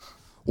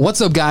What's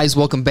up, guys?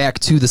 Welcome back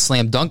to the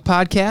Slam Dunk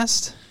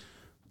Podcast.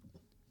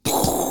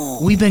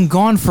 We've been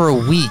gone for a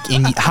week,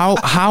 and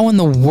how in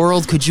the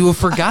world could you have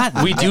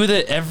forgotten? We do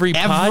that every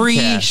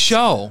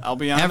show. I'll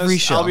be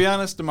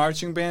honest. The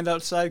marching band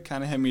outside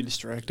kind of had me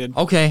distracted.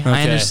 Okay,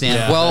 I understand.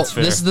 Yeah, well, that's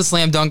fair. This is the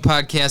Slam Dunk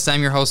Podcast.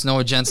 I'm your host,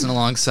 Noah Jensen,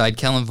 alongside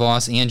Kellen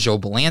Voss and Joe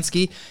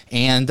Belansky,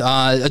 and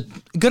a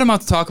good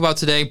amount to talk about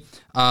today.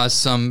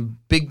 Some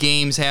big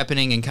games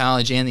happening in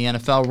college and the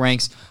NFL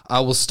ranks.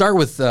 We'll start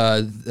with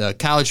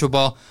college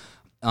football.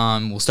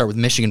 We'll start with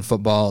Michigan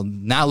football.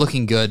 Not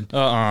looking good.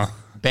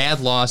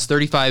 Bad loss,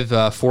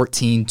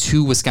 35-14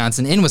 to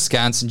Wisconsin. In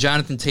Wisconsin,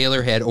 Jonathan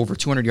Taylor had over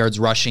 200 yards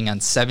rushing on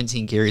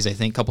 17 carries, I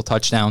think, a couple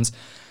touchdowns.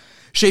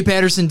 Shea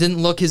Patterson didn't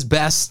look his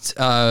best.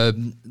 A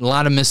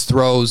lot of missed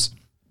throws,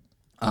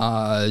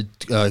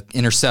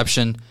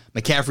 interception.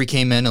 McCaffrey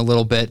came in a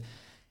little bit,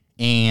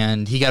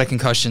 and he got a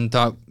concussion.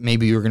 Thought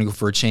maybe we were going to go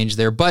for a change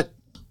there. But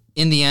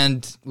in the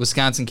end,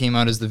 Wisconsin came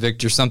out as the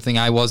victor, something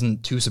I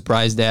wasn't too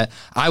surprised at.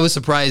 I was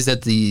surprised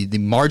at the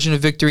margin of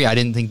victory. I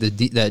didn't think that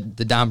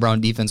the Don Brown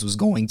defense was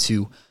going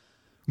to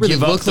really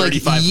give up look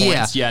 35 like,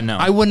 points. Yeah, no.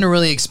 I wouldn't have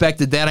really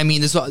expected that. I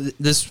mean,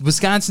 this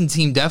Wisconsin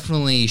team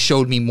definitely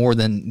showed me more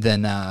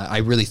than I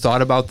really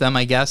thought about them,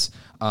 I guess.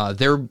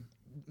 They're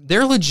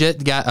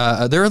legit.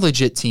 They're a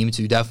legit team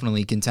to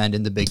definitely contend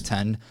in the Big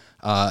Ten.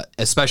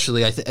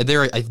 Especially,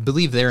 I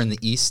believe they're in the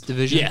East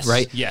Division, Yes,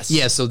 right? yes.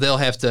 Yeah, so they'll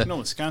have to. No,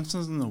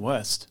 Wisconsin's in the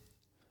West.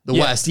 The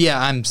West, yeah,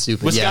 I'm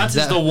stupid.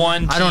 Wisconsin's the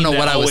one team I don't know that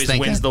what I was always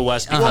thinking. wins the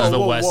West because the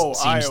West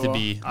seems Iowa. to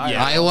be.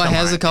 Iowa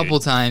has a couple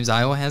dude. times.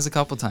 Iowa has a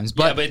couple times,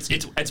 but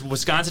it's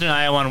Wisconsin and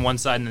Iowa on one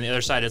side, and then the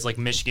other side is like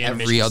Michigan,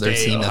 Every Michigan other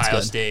State, team that's Ohio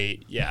good.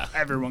 State. Yeah,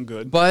 Everyone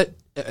good. But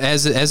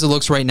as it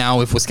looks right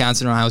now, if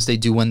Wisconsin and Ohio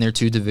State do win their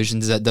two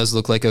divisions, that does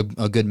look like a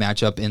good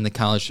matchup in the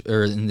college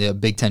or in the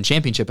Big Ten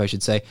championship, I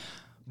should say.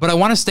 But I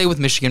want to stay with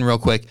Michigan real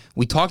quick.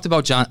 We talked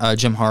about Jim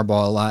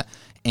Harbaugh a lot,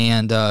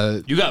 and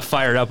you got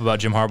fired up about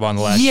Jim Harbaugh on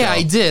the last show. Yeah,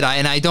 I did.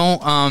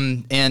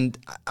 And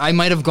I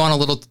might have gone a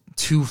little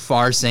too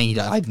far saying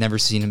I've never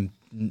seen him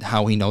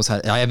how he knows how.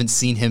 I haven't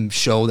seen him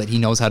show that he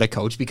knows how to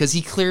coach because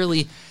he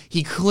clearly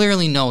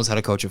knows how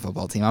to coach a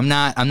football team. I'm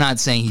not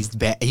saying he's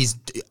bad. He's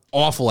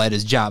awful at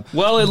his job.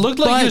 Well, it looked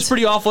like he was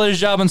pretty awful at his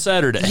job on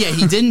Saturday. Yeah,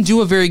 he didn't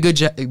do a very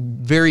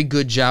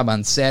good job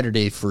on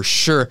Saturday for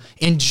sure.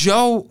 And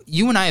Joe,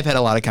 you and I have had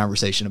a lot of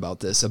conversation about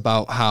this,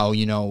 about how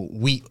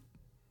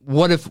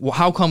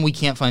how come we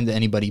can't find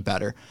anybody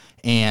better,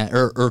 and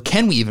or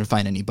can we even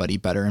find anybody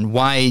better, and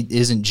why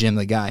isn't Jim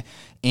the guy?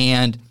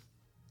 And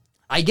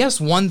I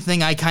guess one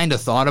thing I kind of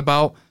thought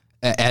about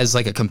as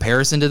like a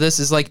comparison to this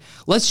is like,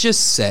 let's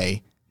just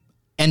say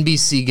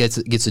NBC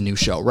gets a new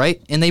show,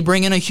 right? And they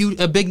bring in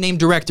a big name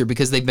director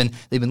because they've been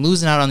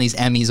losing out on these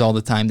Emmys all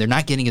the time. They're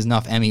not getting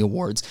enough Emmy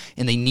awards,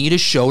 and they need a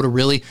show to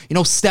really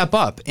step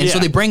up. And so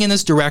they bring in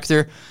this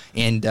director,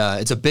 and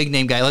it's a big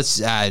name guy. Let's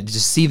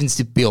just Steven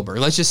Spielberg.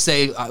 Let's just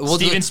say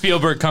Steven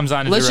Spielberg comes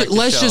on.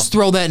 Let's just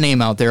throw that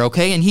name out there,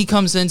 okay? And he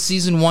comes in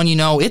season one.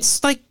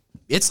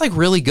 It's like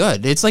really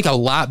good. It's like a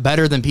lot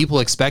better than people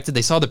expected.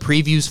 They saw the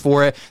previews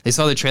for it. They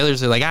saw the trailers.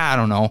 They're like, I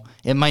don't know.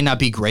 It might not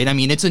be great. I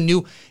mean, it's a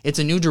new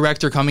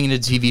director coming into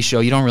the TV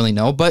show. You don't really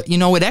know, but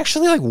it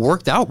actually like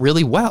worked out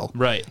really well.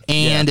 Right.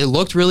 And it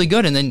looked really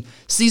good. And then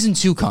season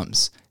 2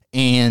 comes,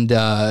 and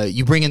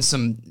you bring in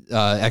some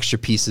extra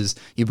pieces.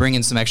 You bring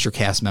in some extra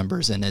cast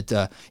members, and it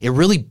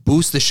really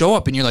boosts the show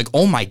up. And you're like,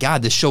 oh my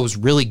God, this show is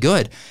really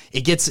good.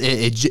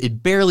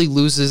 It barely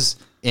loses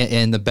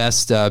in the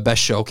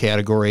best show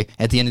category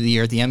at the end of the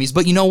year at the Emmys.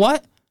 But you know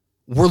what?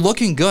 We're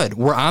looking good.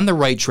 We're on the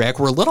right track.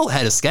 We're a little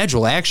ahead of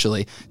schedule,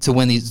 actually,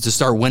 to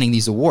start winning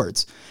these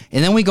awards.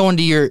 And then we go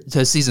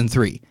into season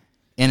 3,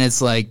 and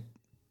it's like,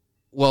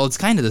 well, it's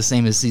kind of the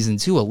same as season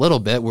 2 a little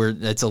bit, where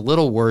it's a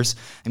little worse.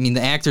 I mean,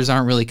 the actors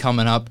aren't really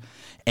coming up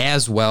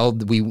as well.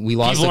 We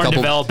lost people a couple.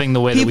 People aren't developing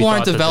the way that we People thought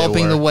aren't that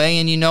developing they were. the way,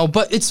 and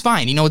but it's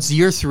fine. It's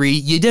year 3.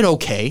 You did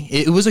okay.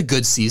 It was a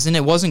good season.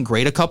 It wasn't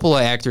great. A couple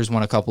of actors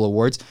won a couple of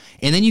awards,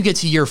 and then you get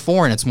to year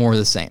 4, and it's more of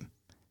the same.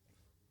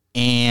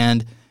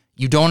 And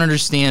you don't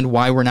understand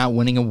why we're not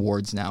winning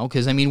awards now,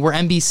 because we're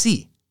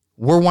NBC.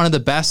 We're one of the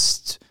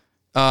best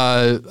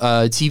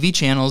TV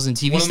channels and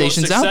TV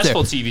stations out there,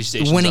 TV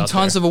stations winning out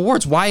tons there. of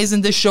awards. Why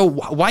isn't this show?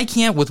 Why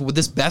can't with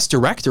this best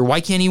director? Why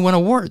can't he win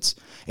awards?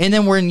 And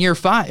then we're in year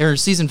 5 or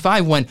season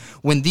 5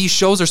 when these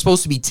shows are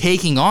supposed to be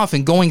taking off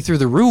and going through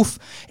the roof,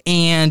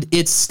 and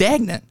it's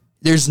stagnant.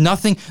 There's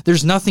nothing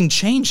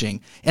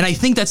changing. And I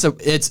think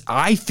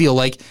I feel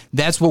like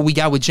that's what we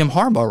got with Jim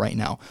Harbaugh right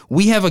now.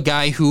 We have a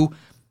guy who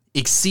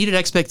exceeded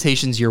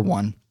expectations year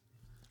 1,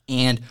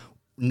 and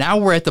now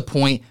we're at the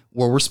point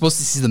where we're supposed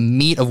to see the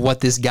meat of what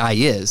this guy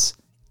is,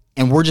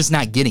 and we're just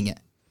not getting it.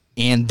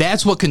 And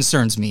that's what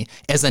concerns me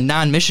as a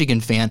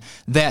non-Michigan fan,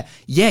 that,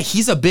 yeah,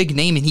 he's a big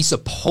name and he's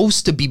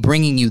supposed to be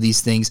bringing you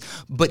these things,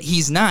 but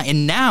he's not.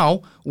 And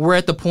now we're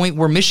at the point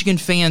where Michigan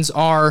fans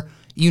are,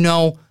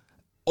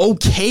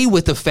 okay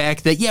with the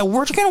fact that, yeah,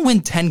 we're going to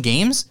win 10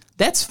 games.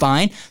 That's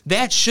fine.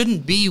 That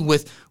shouldn't be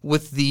with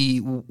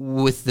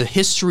the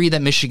history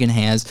that Michigan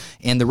has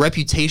and the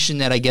reputation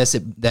that I guess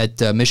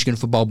that Michigan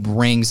football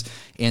brings,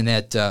 and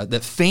that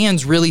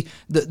fans really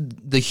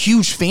the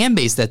huge fan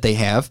base that they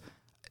have.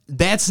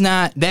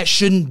 That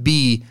shouldn't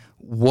be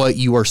what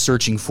you are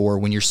searching for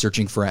when you're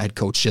searching for a head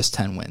coach. Just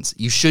 10 wins.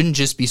 You shouldn't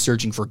just be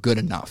searching for good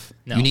enough.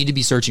 No. You need to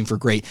be searching for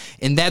great,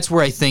 and that's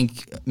where I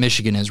think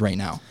Michigan is right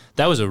now.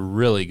 That was a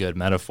really good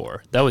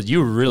metaphor.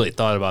 You really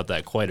thought about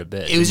that quite a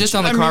bit. It was just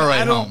on the car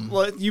ride home.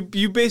 Well,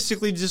 you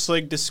basically just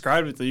like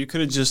described it though. You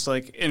could have just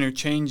like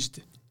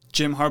interchanged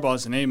Jim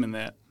Harbaugh's name in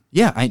that.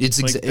 Yeah,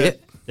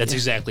 That's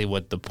exactly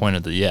what the point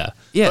of the yeah.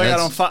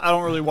 Like, I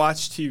don't really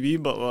watch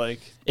TV, but like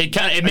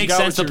it makes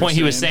sense. The point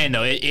he was saying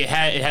though, it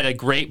had a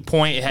great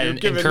point. It had an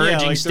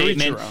encouraging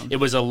statement. It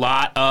was a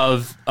lot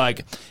of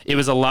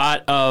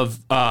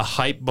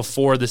hype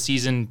before the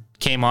season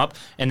came up,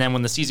 and then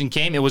when the season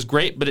came, it was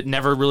great, but it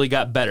never really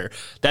got better.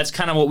 That's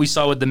kind of what we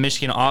saw with the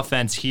Michigan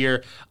offense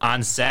here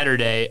on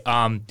Saturday.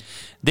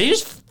 They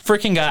just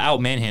freaking got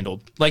out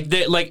manhandled. Like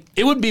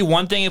it would be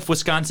one thing if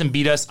Wisconsin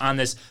beat us on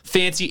this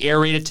fancy air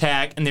raid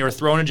attack, and they were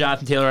throwing a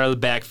Jonathan Taylor out of the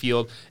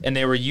backfield, and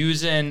they're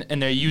using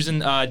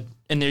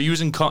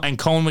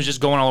Cohn was just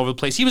going all over the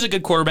place. He was a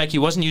good quarterback. He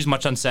wasn't used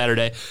much on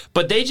Saturday,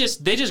 but they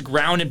just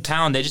ground and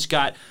pound. They just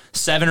got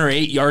 7 or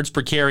 8 yards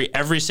per carry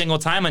every single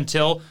time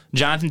until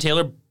Jonathan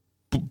Taylor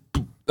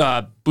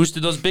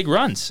boosted those big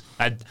runs.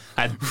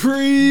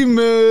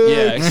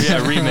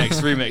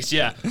 Remix.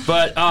 Yeah,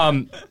 but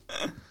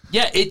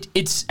yeah,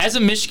 it's as a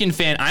Michigan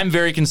fan, I'm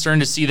very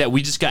concerned to see that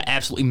we just got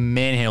absolutely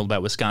manhandled by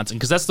Wisconsin,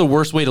 because that's the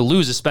worst way to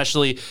lose.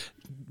 Especially,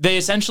 they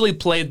essentially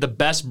played the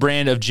best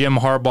brand of Jim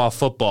Harbaugh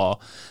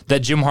football that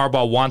Jim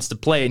Harbaugh wants to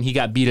play, and he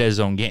got beat at his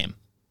own game.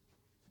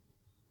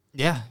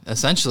 Yeah,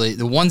 essentially.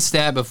 The one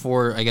stat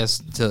before, I guess,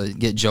 to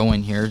get Joe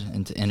in here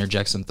and to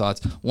interject some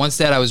thoughts, one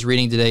stat I was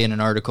reading today in an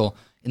article,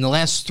 in the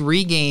last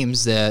 3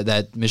 games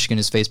that Michigan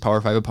has faced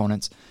Power 5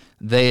 opponents,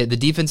 the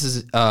defense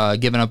has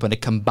given up a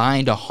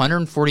combined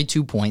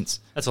 142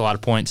 points. That's a lot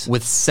of points.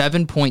 With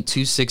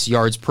 7.26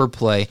 yards per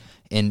play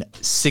and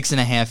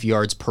 6.5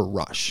 yards per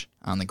rush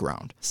on the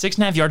ground.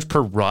 6.5 yards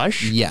per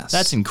rush? Yes.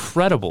 That's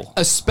incredible.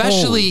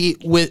 Especially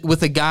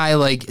with a guy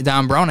like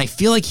Don Brown. I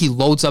feel like he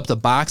loads up the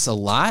box a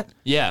lot.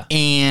 Yeah.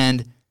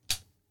 And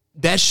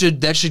that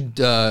should stop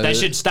the run.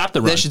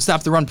 That should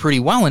stop the run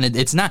pretty well. And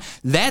it's not.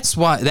 That's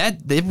why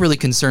it really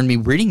concerned me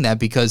reading that,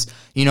 because,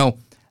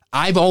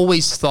 I've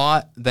always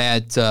thought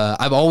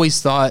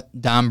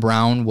Don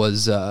Brown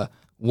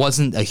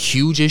wasn't a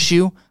huge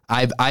issue.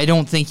 I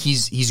don't think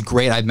he's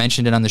great. I've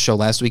mentioned it on the show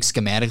last week.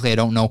 Schematically, I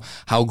don't know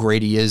how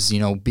great he is.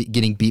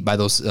 Getting beat by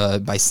those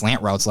by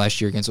slant routes last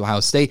year against Ohio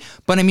State.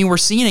 But I mean, we're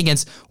seeing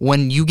against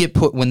when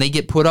they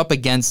get put up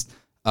against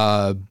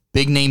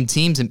big name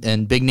teams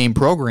and big name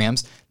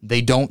programs,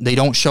 they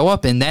don't show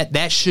up, and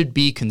that should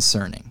be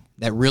concerning.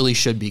 That really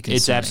should be concerning.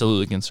 It's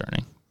absolutely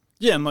concerning.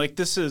 Yeah, and like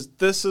this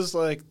is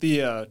like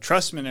the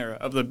Trustman era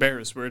of the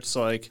Bears, where it's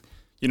like,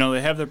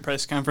 they have their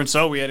press conference.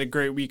 Oh, we had a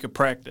great week of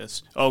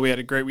practice.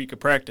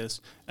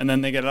 And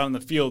then they get out on the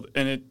field,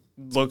 and it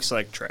looks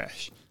like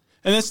trash.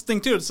 And that's the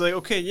thing, too. It's like,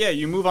 okay, yeah,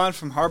 you move on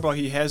from Harbaugh.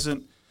 He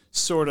hasn't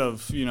sort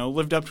of,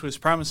 lived up to his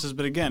promises.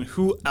 But again,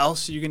 who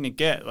else are you going to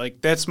get? Like,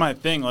 that's my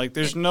thing. Like,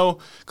 there's no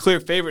clear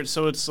favorite.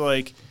 So it's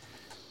like,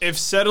 if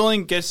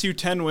settling gets you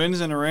 10 wins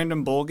in a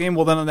random bowl game,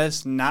 well, then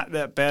that's not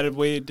that bad of a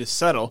way to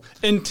settle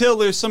until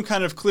there's some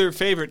kind of clear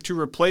favorite to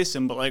replace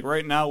him. But like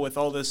right now, with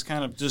all this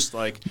kind of just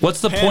like, what's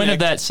the point of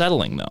that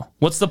settling though?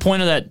 What's the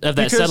point of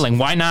that settling?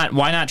 Why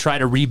not try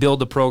to rebuild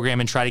the program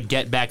and try to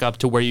get back up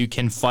to where you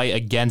can fight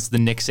against the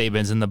Nick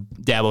Sabans and the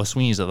Dabo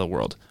Sweeneys of the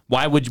world?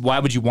 Why would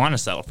you want to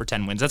settle for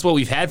 10 wins? That's what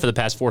we've had for the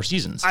past 4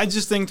 seasons. I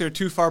just think they're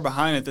too far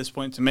behind at this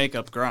point to make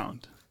up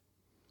ground.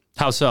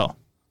 How so?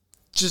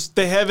 Just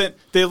they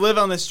live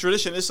on this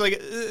tradition. It's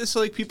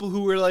like people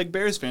who were like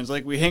Bears fans.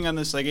 Like, we hang on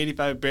this like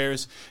 85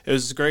 Bears. It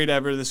was great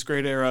ever, this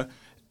great era,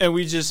 and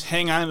we just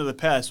hang on to the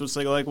past. So it's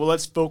like well,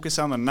 let's focus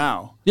on the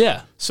now.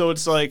 Yeah. So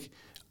it's like,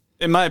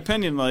 in my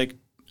opinion, like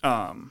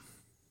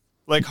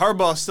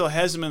Harbaugh still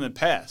has him in the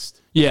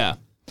past. Yeah.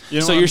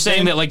 So you're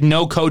saying that like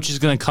no coach is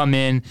going to come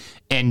in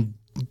and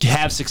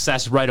have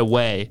success right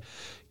away.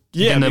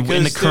 Yeah, in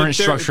the current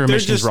structure of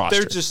Michigan's roster.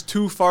 They're just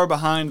too far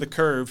behind the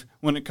curve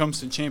when it comes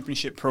to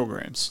championship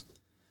programs.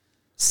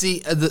 See,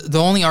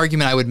 the only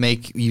argument I would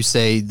make, you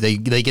say they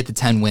get the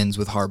 10 wins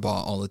with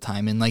Harbaugh all the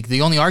time, and like the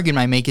only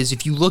argument I make is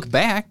if you look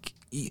back,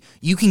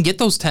 you can get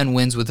those 10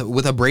 wins with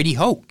a Brady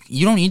Hoke.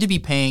 You don't need to be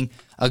paying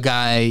a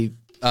guy,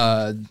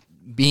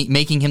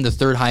 making him the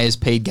 3rd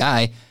highest paid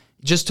guy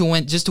just to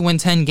win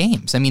 10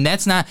 games. I mean,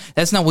 that's not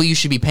what you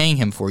should be paying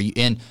him for.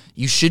 And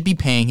you should be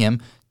paying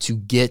him to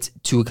get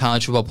to a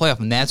college football playoff,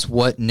 and that's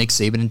what Nick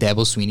Saban and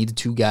Dabo Sweeney,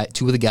 two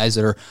of the guys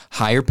that are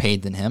higher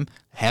paid than him,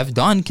 have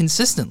done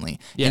consistently.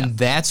 Yeah. And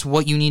that's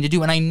what you need to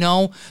do. And I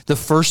know the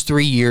first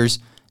 3 years,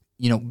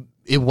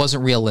 it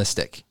wasn't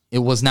realistic. It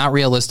was not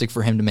realistic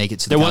for him to make it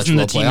to the There college wasn't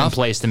the football team in playoff.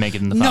 place to make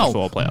it in the college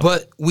football playoff.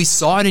 But we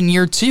saw it in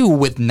year 2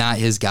 with not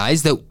his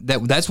guys.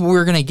 That's what we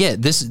were going to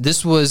get.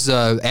 This was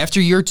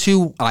after year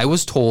 2. I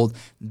was told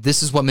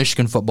this is what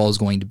Michigan football is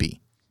going to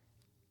be,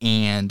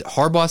 and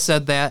Harbaugh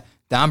said that.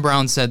 Don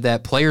Brown said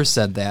that. Players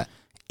said that.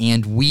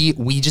 And we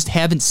just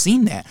haven't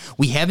seen that.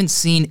 We haven't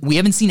seen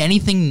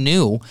anything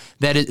new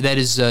that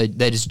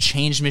has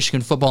changed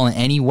Michigan football in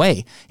any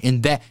way.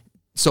 And that,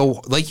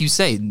 so like you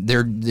say,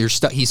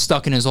 he's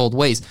stuck in his old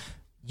ways.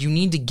 You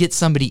need to get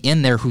somebody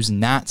in there who's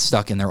not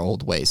stuck in their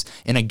old ways,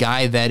 and a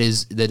guy that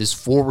is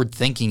forward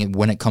thinking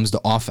when it comes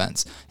to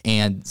offense.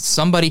 And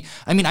somebody,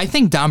 I mean, I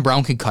think Don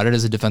Brown could cut it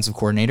as a defensive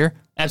coordinator.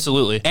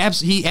 Absolutely.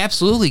 He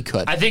absolutely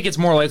could. I think it's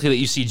more likely that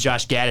you see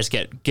Josh Gaddis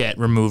get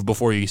removed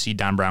before you see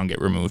Don Brown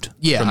get removed.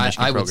 Yeah, from the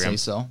Michigan I would program. say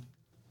so.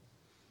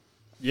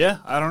 Yeah,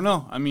 I don't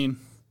know. I mean,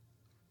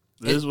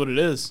 it is what it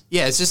is.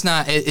 Yeah, it's just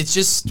not. It's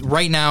just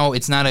right now.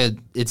 It's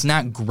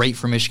not great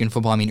for Michigan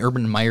football. I mean,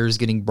 Urban Meyer is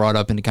getting brought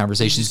up into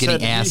conversations,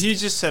 getting asked. He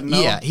just said no.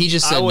 Yeah, he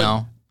just said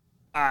no.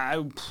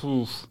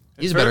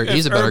 He's a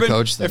better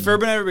coach. If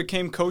Urban ever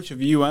became coach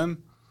of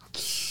UM,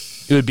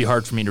 it would be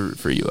hard for me to root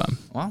for UM.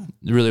 Well,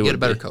 it really would. Get a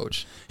better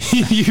coach.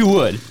 You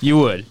would.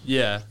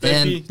 Yeah.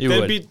 that'd be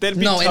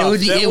No,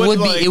 tough.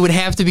 it would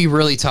have to be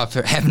really tough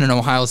for having an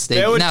Ohio State,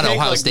 That would not take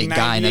Ohio like State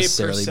guy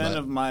necessarily, 98% but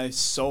of my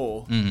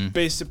soul,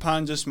 based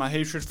upon just my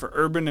hatred for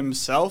Urban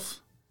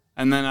himself,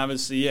 and then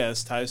obviously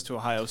yes, ties to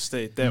Ohio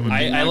State. That would be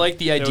I like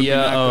the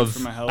idea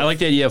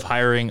of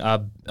hiring.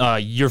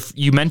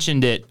 You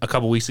mentioned it a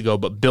couple weeks ago,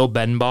 but Bill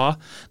Benbaugh,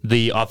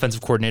 the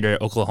offensive coordinator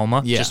at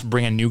Oklahoma, just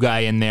bring a new guy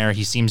in there.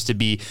 He seems to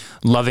be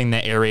loving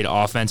the air raid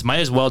offense. Might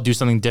as well do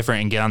something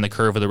different and get on the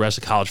curve with the rest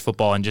of college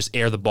football and just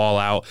air the ball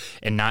out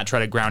and not try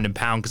to ground and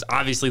pound, because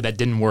obviously that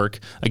didn't work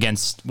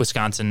against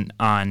Wisconsin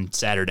on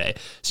Saturday.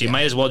 So you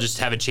might as well just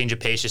have a change of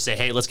pace. Just say,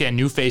 hey, let's get a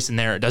new face in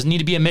there. It doesn't need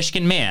to be a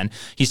Michigan man.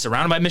 He's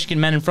surrounded by Michigan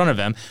men in front of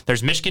him.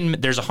 There's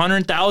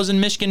 100,000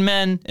 Michigan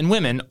men and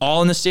women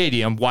all in the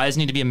stadium. Why does it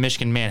need to be a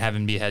Michigan man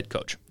having to be a head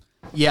coach?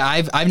 Yeah,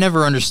 I've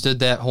never understood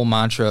that whole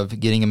mantra of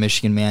getting a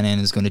Michigan man in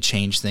is going to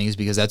change things,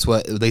 because that's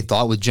what they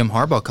thought with Jim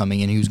Harbaugh coming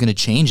in. He was going to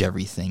change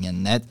everything,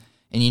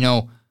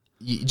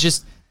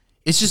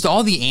 it's just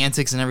all the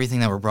antics and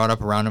everything that were brought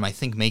up around him, I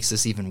think, makes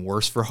this even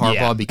worse for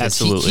Harbaugh, because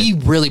he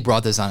really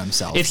brought this on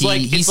himself.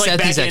 He set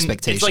these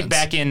expectations. It's like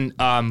back in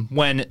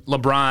when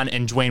LeBron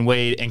and Dwayne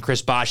Wade and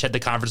Chris Bosh had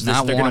the conference. They're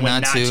going to win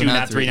not two,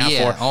 not three, not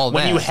four. All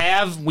when that.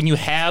 you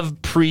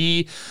have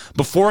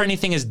before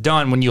anything is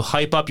done, when you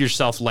hype up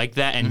yourself like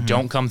that and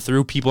don't come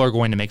through, people are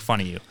going to make fun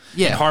of you.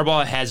 Yeah, and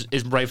Harbaugh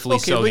is rightfully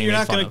so. Okay, but you're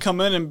not going to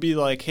come in and be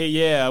like, hey,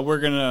 yeah, we're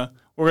gonna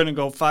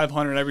go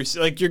 500 every.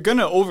 Like, you're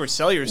gonna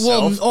oversell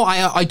yourself. Well,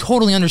 I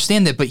totally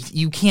understand that, but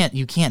you can't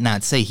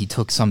not say he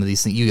took some of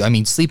these things.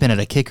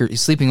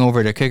 Sleeping over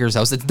at a kicker's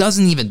house, it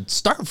doesn't even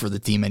start for the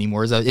team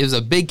anymore. It was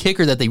a big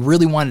kicker that they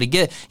really wanted to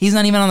get. He's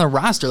not even on the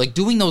roster. Like,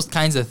 doing those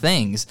kinds of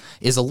things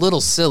is a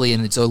little silly,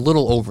 and it's a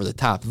little over the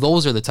top.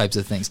 Those are the types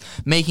of things.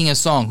 Making a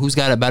song, who's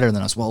got it better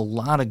than us? Well,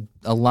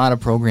 a lot of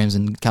programs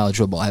in college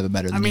football have it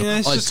better than you.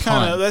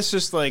 That's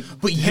just like.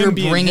 But him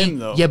being him,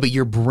 though. Yeah, but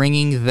you're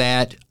bringing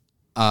that.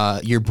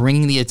 You're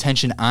bringing the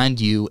attention on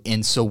you,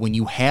 and so when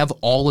you have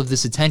all of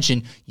this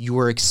attention, you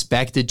are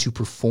expected to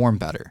perform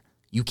better.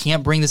 You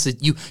can't bring this.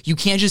 You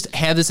can't just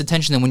have this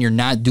attention, and when you're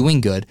not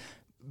doing good,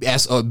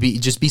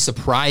 just be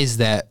surprised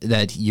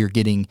that you're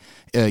getting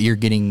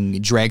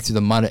dragged through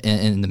the mud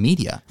in the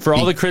media. For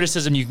all the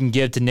criticism you can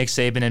give to Nick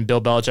Saban and Bill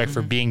Belichick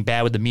for being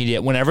bad with the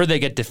media, whenever they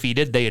get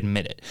defeated, they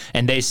admit it,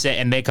 and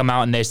they come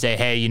out and they say,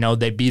 hey,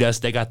 they beat us,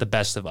 they got the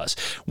best of us.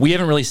 We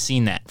haven't really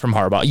seen that from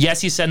Harbaugh.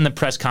 Yes, he said in the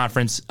press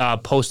conference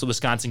post the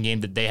Wisconsin game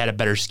that they had a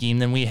better scheme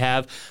than we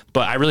have,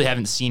 but I really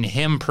haven't seen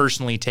him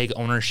personally take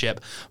ownership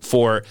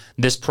for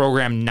this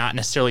program not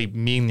necessarily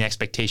meeting the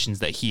expectations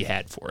that he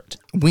had for it.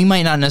 We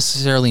might not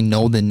necessarily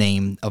know the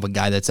name of a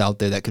guy that's out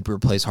there that could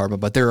replace Harbaugh,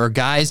 but there are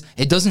guys.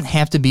 It doesn't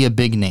have to be a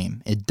big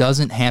name. It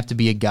doesn't have to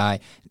be a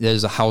guy that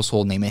is a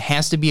household name. It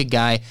has to be a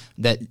guy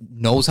that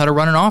knows how to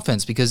run an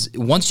offense, because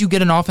once you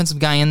get an offensive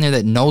guy in there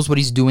that knows what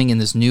he's doing in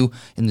this new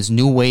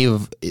way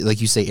of, like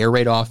you say, air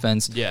raid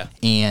offense,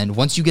 and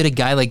once you get a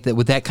guy like that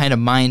with that kind of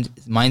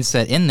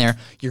mindset in there,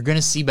 you're going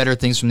to see better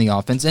things from the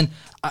offense. And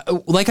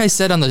like I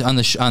said on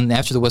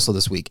after the whistle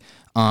this week,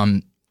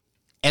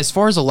 as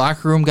far as a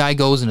locker room guy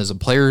goes and as a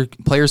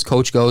player's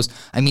coach goes,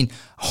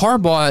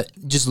 Harbaugh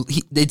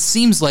it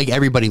seems like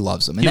everybody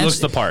loves him. And he looks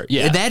the part.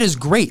 Yeah, that is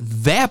great.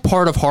 That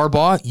part of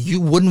Harbaugh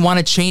you wouldn't want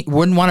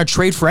to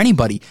trade for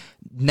anybody.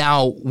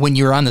 Now, when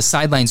you're on the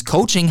sidelines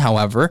coaching,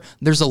 however,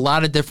 there's a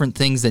lot of different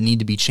things that need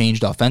to be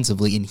changed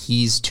offensively, and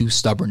he's too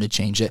stubborn to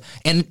change it.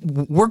 And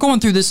we're going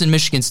through this in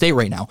Michigan State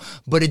right now,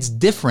 but it's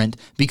different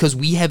because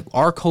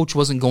our coach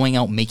wasn't going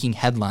out making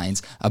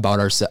headlines about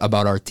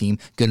our team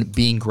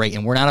being great,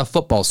 and we're not a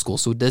football school,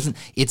 so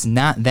it's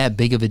not that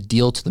big of a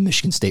deal to the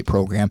Michigan State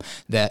program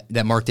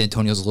that Mark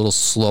D'Antonio's a little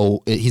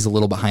slow. He's a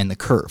little behind the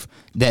curve.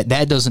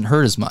 That doesn't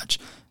hurt as much.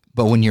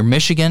 But when you're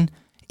Michigan,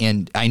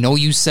 And I know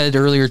you said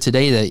earlier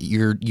today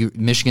that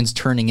Michigan's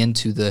turning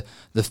into the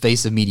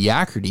face of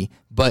mediocrity,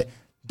 but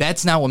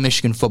that's not what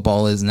Michigan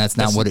football is, and that's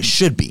not what it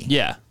should be.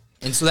 Yeah.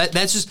 And so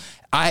that's just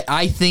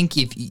I think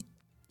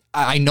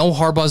I know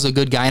Harbaugh's a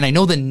good guy, and I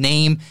know the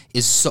name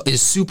is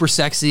super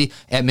sexy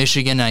at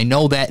Michigan, and I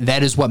know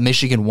that is what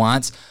Michigan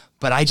wants,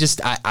 but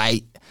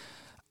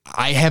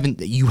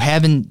you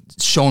haven't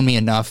shown me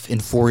enough and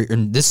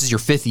this is your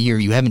 5th year.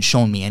 You haven't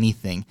shown me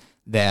anything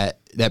that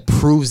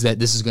proves that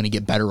this is going to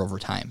get better over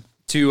time.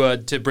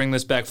 To bring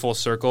this back full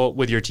circle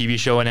with your TV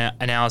show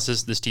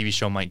analysis, this TV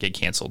show might get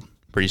canceled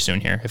pretty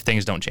soon here if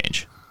things don't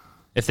change.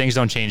 If things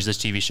don't change, this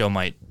TV show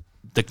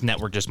the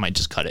network might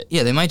just cut it.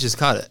 Yeah, they might just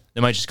cut it.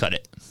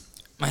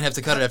 Might have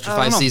to cut it after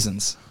 5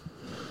 seasons.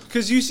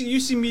 Because you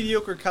see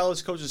mediocre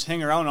college coaches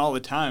hang around all the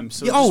time.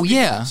 So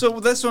yeah. So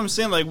that's what I'm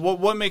saying. Like,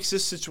 what makes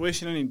this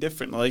situation any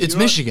different? Like, it's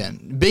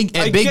Michigan.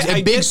 At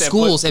big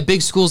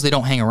schools, they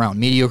don't hang around.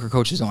 Mediocre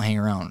coaches don't hang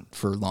around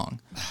for long.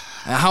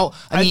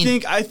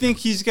 I think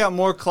he's got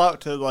more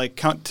clout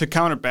to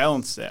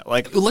counterbalance that.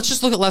 Like, let's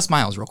just look at Les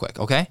Miles real quick,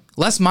 okay?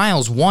 Les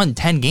Miles won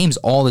 10 games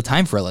all the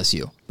time for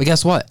LSU, but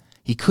guess what?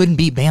 He couldn't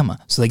beat Bama,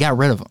 so they got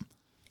rid of him.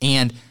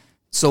 And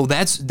so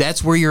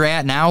that's where you're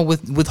at now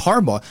with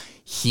Harbaugh.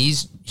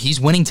 He's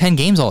winning 10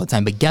 games all the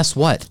time, but guess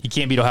what? He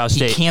can't beat Ohio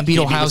State. He can't beat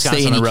Ohio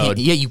State, and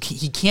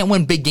he can't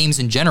win big games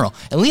in general.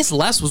 At least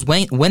Les was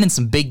winning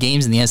some big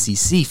games in the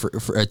SEC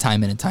for a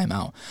time in and time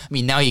out. I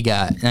mean, now you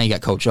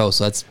got Coach O,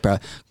 so that's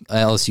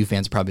LSU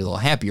fans are probably a little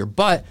happier.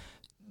 But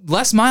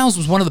Les Miles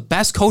was one of the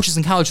best coaches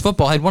in college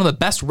football. Had one of the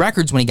best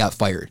records when he got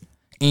fired,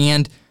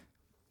 and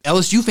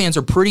LSU fans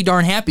are pretty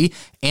darn happy.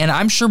 And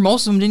I'm sure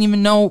most of them didn't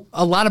even know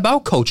a lot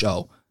about Coach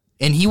O.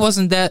 And he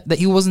wasn't that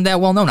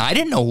well known. I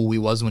didn't know who he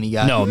was when he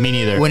got me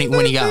neither. When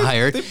he got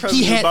hired. They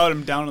probably knew about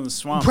him down in the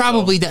swamp.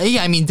 Probably,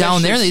 yeah. I mean,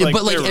 down there.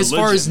 But as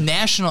far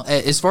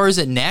as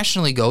it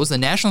nationally goes, the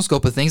national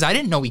scope of things, I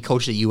didn't know he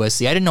coached at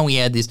USC. I didn't know he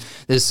had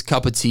this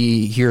cup of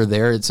tea here or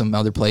there at some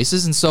other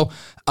places. And so,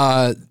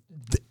 and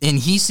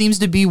he seems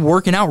to be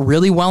working out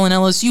really well in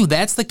LSU.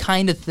 That's the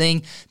kind of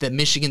thing that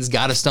Michigan's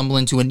got to stumble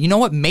into. And you know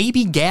what?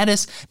 Maybe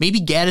Gaddis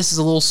is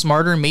a little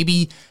smarter.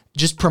 Maybe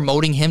just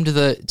promoting him to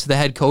the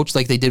head coach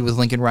like they did with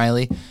Lincoln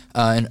Riley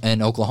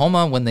in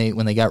Oklahoma when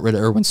they got rid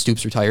of, or when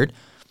Stoops retired.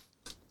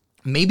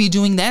 Maybe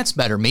doing that's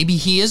better. Maybe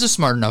he is a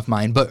smart enough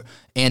mind, but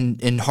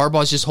and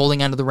Harbaugh's just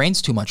holding onto the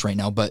reins too much right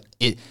now. But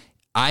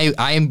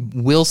I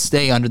will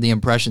stay under the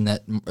impression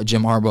that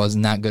Jim Harbaugh is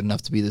not good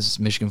enough to be this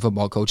Michigan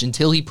football coach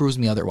until he proves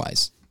me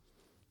otherwise.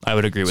 I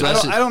would agree with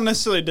that. I don't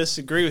necessarily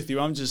disagree with you.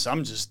 I'm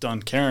just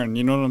done caring.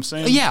 You know what I'm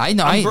saying? Yeah, I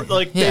know. I'm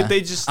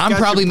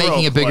probably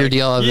making a bigger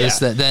deal of this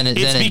than it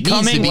needs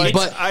to be.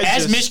 But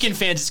as Michigan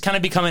fans, it's kind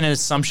of becoming an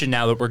assumption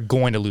now that we're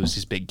going to lose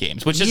these big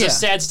games, which is a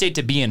sad state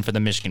to be in for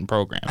the Michigan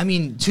program. I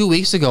mean, 2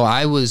 weeks ago,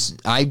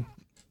 I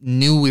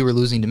knew we were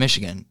losing to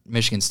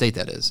Michigan State,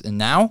 that is, and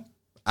now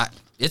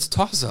it's a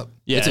toss-up.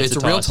 Yeah, it's a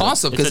real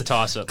toss-up. It's a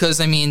toss-up.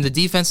 Because, I mean, the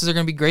defenses are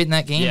going to be great in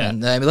that game. Yeah.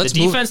 And, the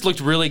defense looked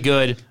really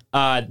good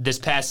this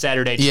past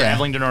Saturday,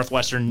 traveling to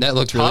Northwestern. That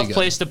looked really good. Tough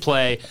place to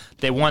play.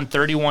 They won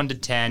 31-10.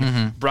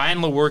 Mm-hmm. Brian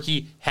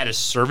Lewerke had a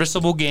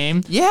serviceable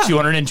game. Yeah.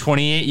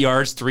 228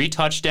 yards, 3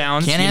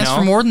 touchdowns. Can't ask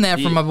for more than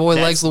that from my boy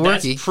Legs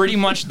Lewerke. That's pretty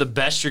much the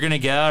best you're going to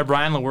get out of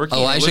Brian Lewerke.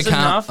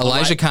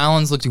 Elijah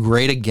Collins looked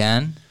great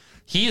again.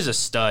 He is a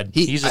stud.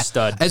 He's a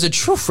stud. As a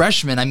true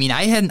freshman, I mean,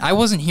 I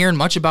wasn't hearing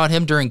much about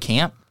him during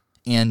camp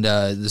and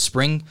any of the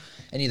spring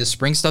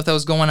stuff that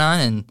was going on.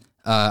 And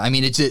I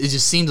mean, it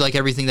just seemed like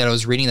everything that I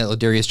was reading that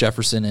Ladarius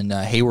Jefferson and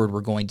Hayward were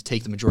going to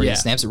take the majority of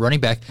the snaps at running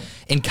back.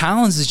 And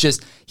Collins is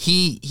just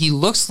he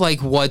looks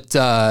like what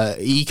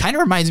he kind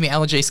of reminds me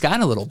of LJ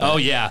Scott a little bit. Oh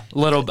yeah,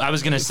 I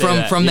was gonna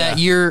say from that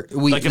year,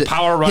 a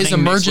power running his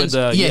emergence.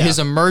 With his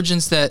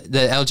emergence that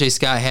LJ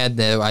Scott had.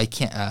 That I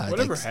can't.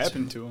 Whatever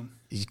happened to him?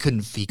 He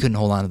couldn't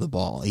hold on to the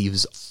ball. It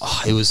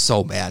was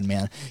so bad,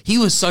 man. He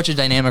was such a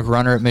dynamic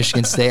runner at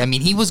Michigan State. I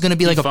mean, he was going to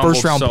be like a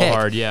first round pick.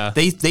 Hard, yeah.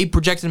 They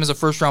projected him as a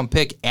first round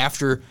pick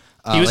after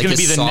he was going to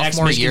be the next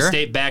Michigan year.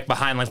 State back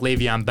behind like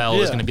Le'Veon Bell.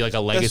 Was going to be like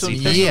a legacy.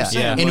 Yeah.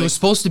 And it was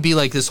supposed to be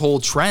like this whole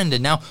trend,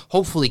 and now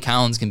hopefully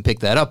Collins can pick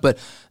that up. But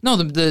no,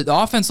 the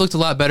offense looked a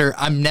lot better.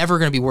 I'm never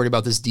going to be worried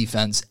about this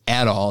defense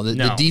at all.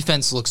 The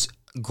defense looks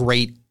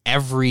great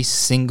every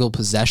single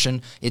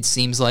possession. It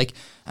seems like.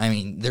 I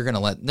mean,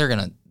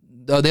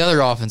 the other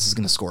offense is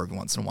going to score every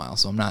once in a while,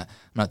 so I'm not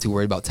too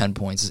worried about 10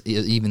 points,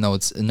 even though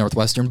it's in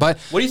Northwestern. But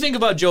what do you think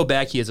about Joe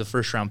Backey as a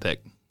first-round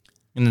pick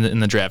in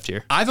the draft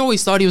here? I've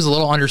always thought he was a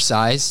little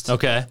undersized.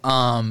 Okay.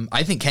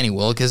 I think Kenny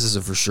Willekes is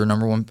a for sure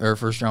number 1 or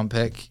first-round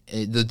pick.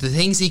 The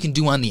things he can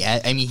do on the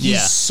edge, I mean,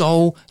 he's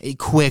so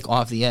quick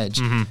off the edge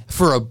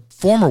for a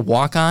former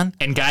walk-on.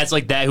 And guys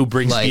like that who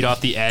bring speed off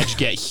the edge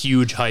get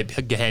huge hype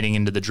heading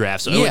into the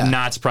draft. So it would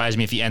not surprise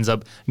me if he ends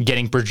up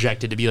getting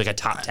projected to be like a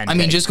top 10 I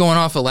mean, pick. just going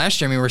off of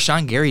last year, I mean,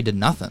 Rashawn Gary did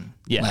nothing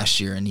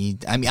last year. And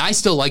I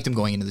still liked him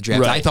going into the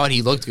draft. Right. I thought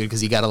he looked good because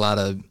he got a lot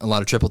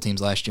of triple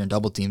teams last year and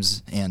double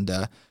teams. And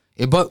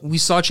But we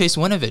saw Chase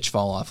Winovich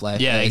fall off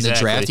last year in the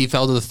exactly. draft. He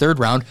fell to the 3rd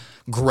round.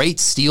 Great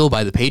steal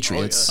by the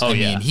Patriots. Oh,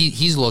 yeah. I mean,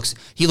 he looked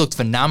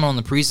phenomenal in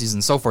the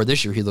preseason. So far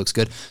this year, he looks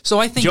good. So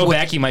I think Joe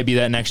Backey might be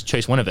that next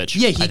Chase Winovich.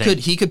 Yeah,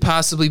 he could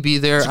possibly be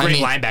there. It's a great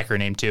linebacker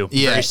name too.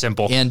 Yeah, very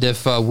simple. And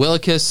if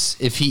Willikis,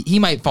 if he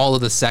might fall to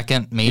the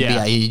 2nd, maybe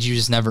Yeah. you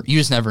just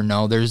never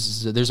know.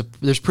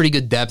 There's pretty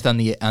good depth on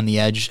the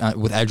edge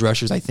with edge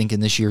rushers, I think, in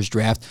this year's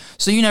draft.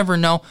 So you never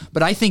know.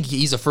 But I think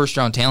he's a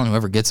 1st-round talent.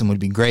 Whoever gets him would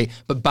be great.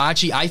 But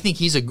Bocce, I think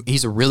he's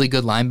a really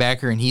good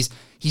linebacker, and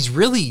he's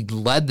really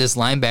led this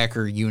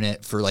linebacker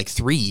unit for like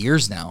 3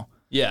 years now.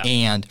 Yeah.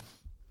 And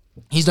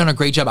he's done a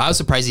great job. I was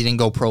surprised he didn't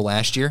go pro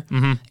last year.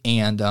 Mm-hmm.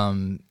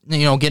 And,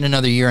 getting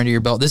another year under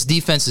your belt. This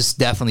defense is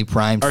definitely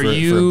primed for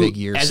a big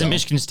year. As a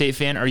Michigan State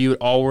fan, are you at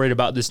all worried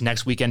about this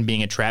next weekend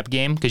being a trap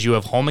game? Because you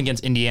have home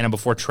against Indiana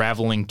before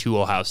traveling to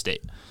Ohio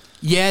State.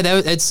 Yeah,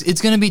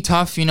 it's going to be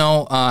tough.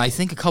 I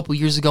think a couple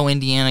years ago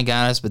Indiana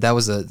got us, but that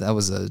was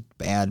a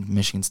bad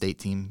Michigan State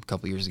team a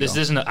couple years ago.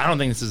 I don't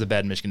think this is a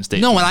bad Michigan State.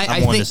 No, team.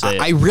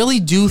 and I really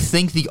do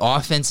think the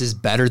offense is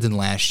better than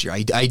last year.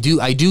 I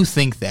do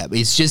think that.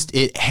 It's just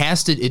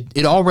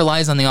it all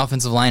relies on the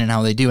offensive line and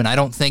how they do. And I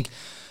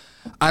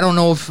don't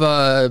know if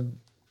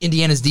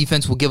Indiana's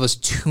defense will give us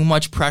too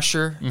much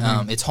pressure.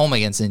 Mm-hmm. It's home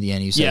against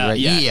Indiana, you said, right?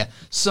 Yeah.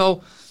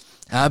 So.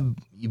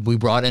 We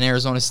brought in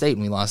Arizona State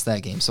and we lost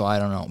that game, so I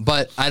don't know.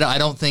 But I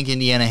don't think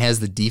Indiana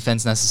has the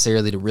defense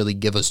necessarily to really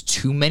give us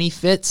too many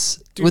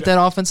fits with that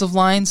offensive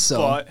line. So,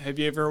 but have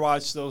you ever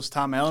watched those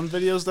Tom Allen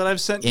videos that I've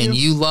sent you? And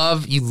you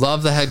love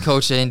the head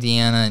coach of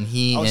Indiana, and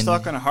I was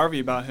talking to Harvey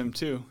about him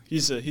too.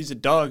 He's a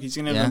dog. He's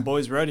gonna have them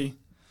boys ready.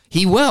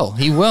 He will.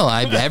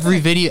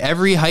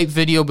 Every hype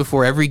video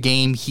before every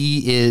game,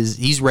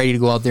 he's ready to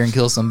go out there and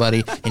kill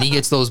somebody, and he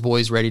gets those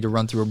boys ready to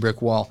run through a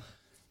brick wall.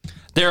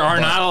 There are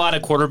not a lot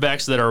of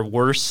quarterbacks that are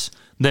worse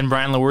than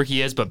Brian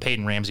Lewerke is, but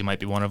Peyton Ramsey might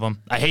be one of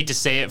them. I hate to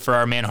say it for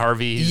our man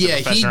Harvey. He's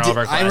the professor in all of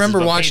our classes, I remember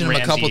but watching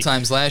Peyton him a couple Ramsey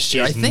times last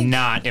year. I think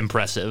not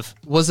impressive.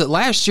 Was it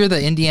last year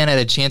that Indiana had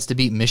a chance to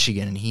beat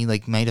Michigan and he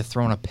might have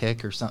thrown a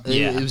pick or something?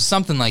 Yeah. It was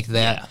something like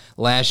that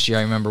last year.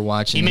 I remember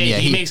watching.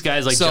 He makes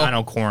guys like John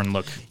O'Korn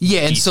look.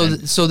 Yeah, decent.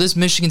 and so this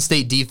Michigan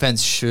State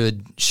defense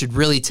should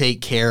really take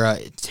care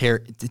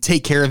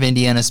of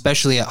Indiana,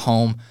 especially at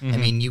home. Mm-hmm. I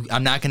mean,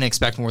 I'm not going to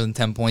expect more than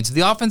 10 points. If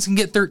the offense can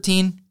get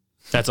 13.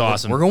 That's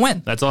awesome. We're gonna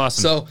win. That's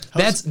awesome. So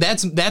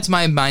that's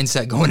my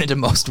mindset going into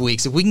most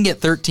weeks. If we can get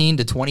 13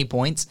 to 20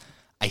 points,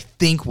 I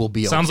think we'll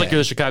be okay. Sounds like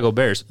you're the Chicago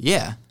Bears.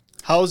 Yeah.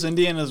 How's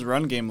Indiana's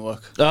run game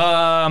look?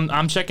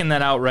 I'm checking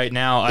that out right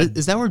now.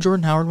 Is that where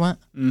Jordan Howard went?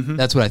 Mm-hmm.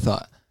 That's what I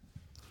thought.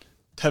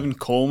 Tevin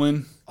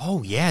Coleman.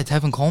 Oh yeah,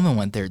 Tevin Coleman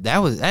went there.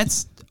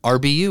 That's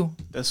RBU.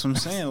 That's what I'm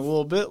saying. A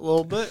little bit. A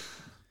little bit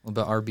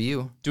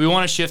RBU. Do we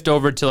want to shift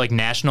over to like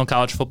national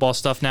college football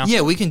stuff now? Yeah,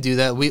 we can do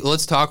that.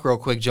 Let's talk real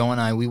quick. Joe and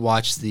I, we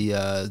watched the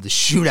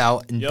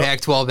shootout in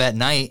Pac-12 at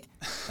night.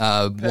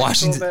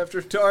 Pac-12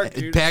 after dark,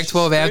 dude.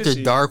 Pac-12 after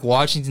dark.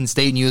 Washington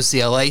State and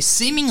UCLA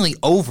seemingly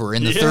over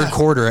in the third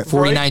quarter at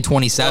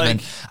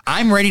 49-27.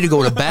 I'm ready to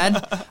go to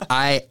bed.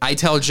 I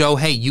tell Joe,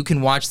 hey, you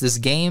can watch this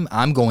game.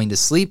 I'm going to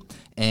sleep.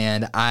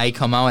 And I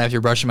come out after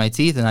brushing my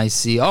teeth and I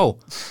see,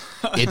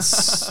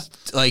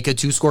 it's like a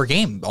 2-score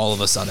game all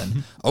of a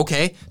sudden.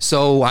 Okay,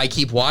 so I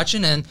keep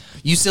watching and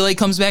UCLA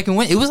comes back and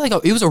wins. It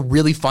was a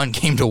really fun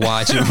game to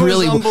watch. It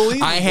really was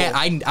unbelievable.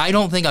 I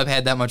don't think I've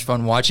had that much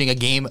fun watching a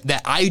game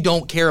that I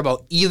don't care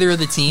about either of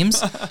the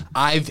teams.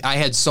 I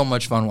had so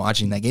much fun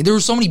watching that game. There were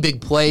so many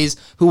big plays.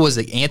 Who was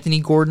it?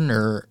 Anthony Gordon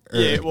or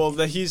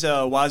he's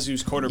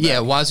Wazoo's quarterback. Yeah,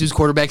 Wazoo's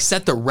quarterback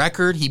set the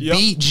record. He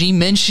beat G.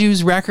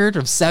 Minshew's record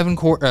of 7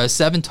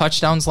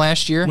 touchdowns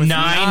last year. With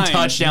 9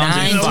 touchdowns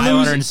and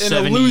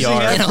 570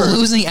 yards. In a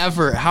losing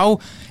effort.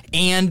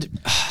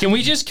 Can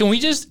we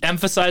just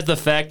emphasize the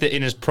fact that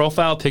in his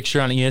profile picture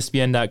on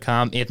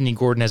ESPN.com, Anthony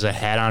Gordon has a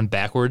hat on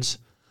backwards?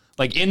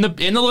 Like in the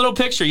little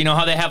picture, you know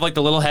how they have like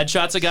the little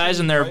headshots of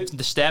guys in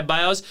the stat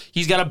bios?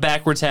 He's got a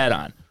backwards hat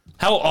on.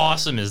 How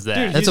awesome is that?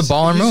 Dude, that's a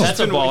baller move. That's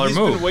a baller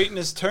move. He's been waiting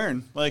his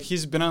turn. Like,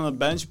 he's been on the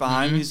bench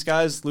behind these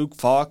guys, Luke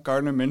Falk,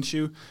 Gardner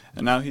Minshew,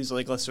 and now he's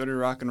like, let's sort of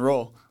rock and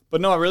roll.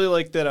 But no, I really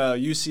like that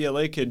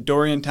UCLA kid,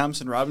 Dorian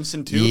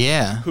Thompson-Robinson, too.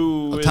 Yeah.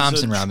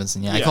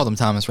 Robinson. I called him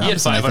Thomas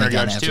Robinson. He had 500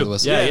 yards, too.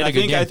 Yeah, he had a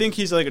good game. I think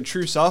he's like a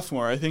true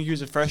sophomore. I think he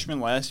was a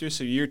freshman last year,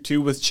 so year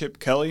 2 with Chip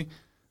Kelly.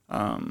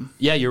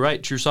 Yeah, you're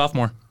right. True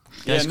sophomore.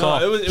 It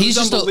was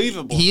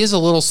unbelievable. He is a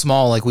little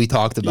small, like we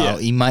talked about.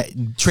 Yeah. He might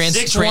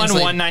 6'1",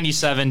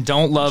 197.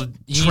 Don't love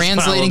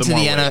translating to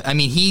the NFL. I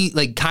mean,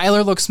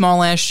 Kyler looked small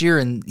last year,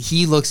 and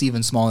he looks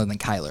even smaller than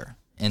Kyler.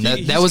 And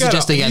that was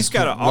just against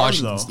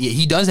Washington. Arm,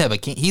 he does have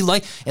like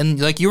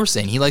you were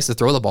saying, he likes to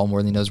throw the ball more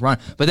than he does run.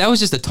 But that was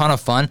just a ton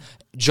of fun.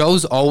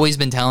 Joe's always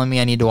been telling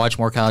me I need to watch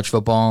more college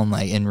football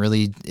and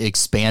really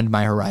expand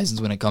my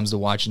horizons when it comes to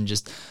watching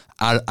just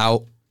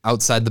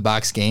outside the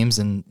box games.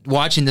 And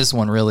watching this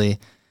one really,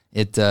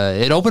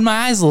 It opened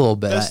my eyes a little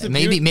bit.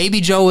 Maybe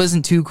Joe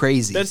isn't too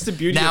crazy. That's the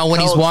beauty now of when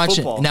he's college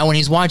watching football. now when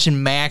he's watching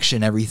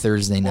Maction every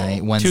Thursday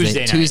night,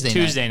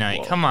 Tuesday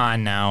night. Come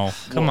on now.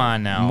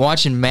 I'm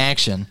watching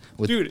Maction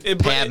with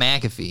Pat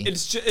McAfee.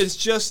 It's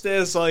just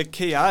as like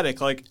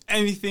chaotic. Like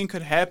anything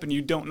could happen.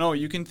 You don't know.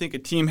 You can think a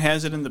team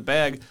has it in the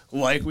bag,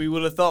 like we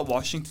would have thought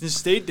Washington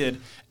State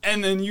did,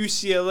 and then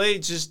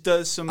UCLA just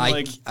does some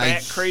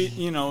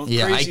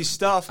crazy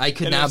stuff. I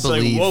could and not it's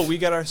believe. Like, whoa, we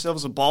got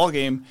ourselves a ball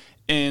game.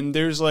 And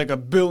there's like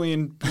 1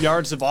 billion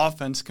yards of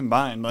offense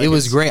combined. Like it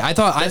was great. I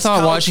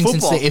thought Washington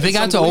State. If it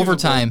got to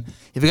overtime,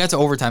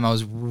 I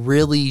was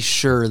really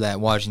sure that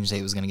Washington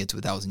State was going to get to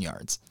 1,000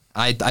 yards.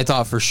 I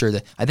thought for sure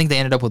that. I think they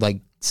ended up with like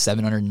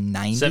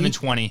 790,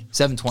 720.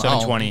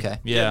 720. Oh, okay.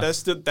 Yeah.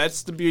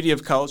 That's the beauty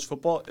of college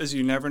football is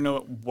you never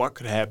know what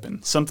could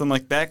happen. Something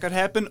like that could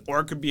happen,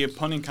 or it could be a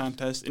punting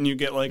contest, and you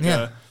get like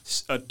a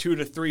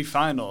 2-3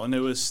 final, and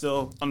it was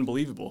still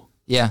unbelievable.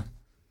 Yeah.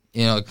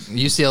 You know,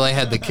 UCLA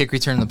had the kick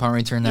return and the punt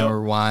return that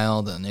were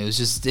wild, and it was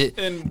just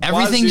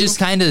everything just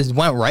kind of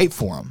went right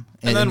for them.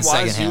 And then the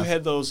second Wazoo half.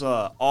 Had those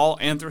all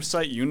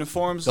anthracite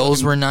uniforms.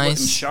 Those were nice.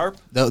 Looking sharp.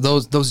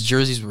 Those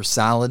jerseys were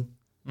solid.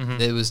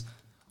 Mm-hmm. It was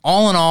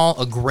all in all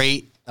a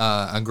great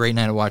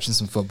night of watching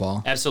some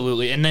football.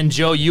 Absolutely. And then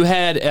Joe, you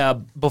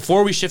had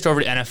before we shift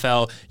over to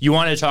NFL, you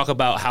wanted to talk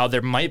about how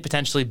there might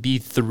potentially be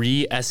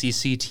 3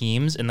 SEC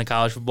teams in the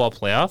college football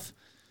playoff.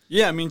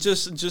 Yeah, I mean,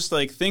 just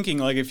like thinking,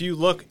 like if you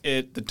look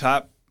at the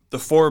top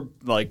 4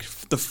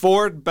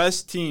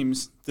 best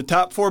teams,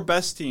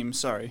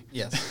 sorry.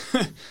 Yes.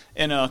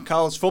 in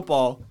college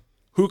football,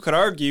 who could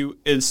argue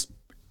is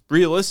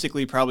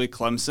realistically probably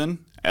Clemson,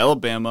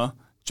 Alabama,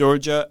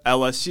 Georgia,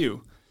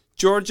 LSU.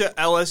 Georgia,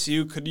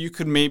 LSU, you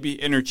could maybe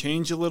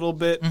interchange a little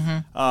bit.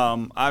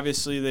 Mm-hmm.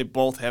 Obviously, they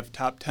both have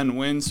top 10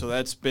 wins, so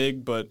that's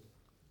big, but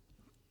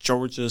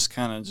Georgia's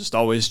kind of just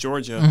always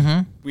Georgia.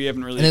 Mm-hmm. We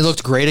haven't really. And they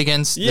looked great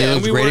against. Yeah, they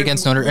looked great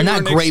against Notre. Or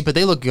not great, but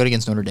they looked good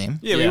against Notre Dame.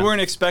 Yeah, we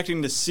weren't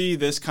expecting to see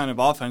this kind of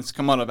offense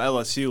come out of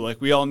LSU. Like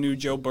we all knew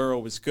Joe Burrow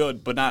was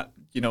good, but not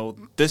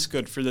this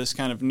good for this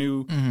kind of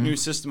new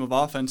system of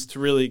offense to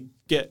really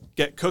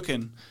get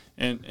cooking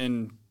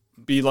and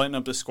be lighting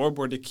up the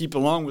scoreboard to keep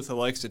along with the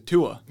likes of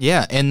Tua.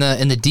 Yeah, and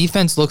the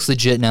defense looks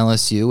legit in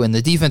LSU, and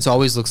the defense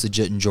always looks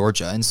legit in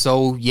Georgia. And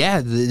so,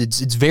 yeah,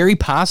 it's very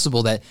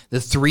possible that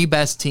the 3 of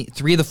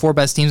the 4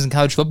 best teams in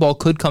college football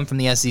could come from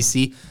the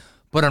SEC.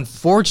 But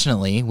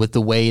unfortunately, with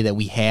the way that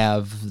we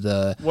have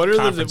the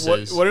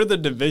conferences. What are the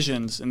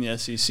divisions in the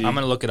SEC? I'm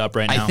going to look it up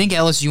right now. I think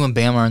LSU and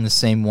Bama are in the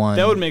same one.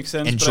 That would make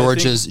sense. And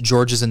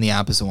Georgia's in the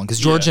opposite one because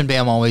Georgia and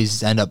Bama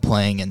always end up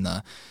playing in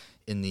the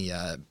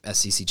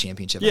SEC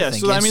championship. Yeah, I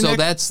think. so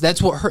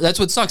that's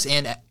what sucks.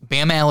 And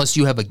Bama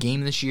LSU have a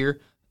game this year,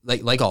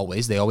 like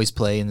always. They always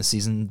play in the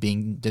season,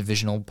 being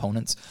divisional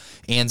opponents,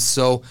 and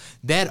so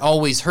that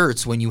always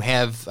hurts when you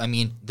have. I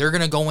mean, they're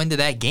gonna go into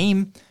that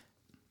game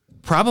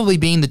probably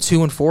being the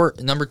 2 and 4,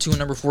 number 2 and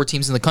number 4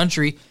 teams in the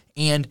country,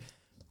 and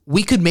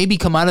we could maybe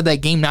come out of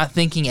that game not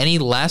thinking any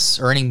less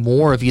or any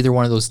more of either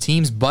one of those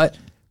teams, but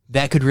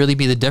that could really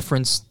be the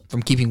difference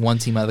from keeping one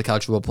team out of the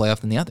college football playoff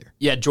than the other.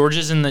 Yeah,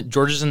 Georgia's in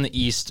the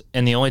East,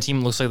 and the only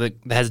team looks like that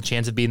has a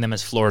chance of beating them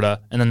is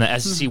Florida. And then the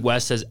SEC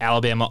West has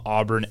Alabama,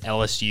 Auburn,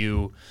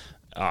 LSU,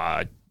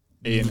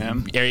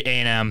 A&M.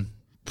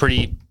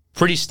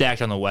 Pretty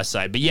stacked on the West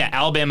side. But yeah,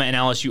 Alabama and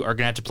LSU are going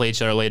to have to play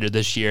each other later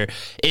this year.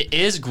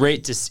 It's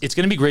going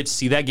to be great to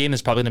see that game.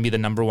 It's probably going to be the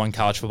number 1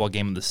 college football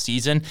game of the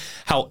season.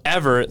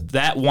 However,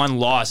 that one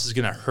loss is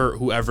going to hurt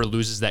whoever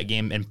loses that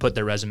game and put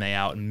their resume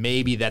out. And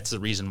maybe that's the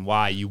reason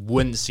why you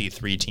wouldn't see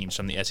 3 teams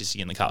from the SEC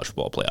in the college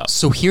football playoffs.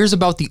 So here's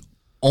about the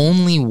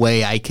only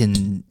way I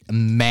can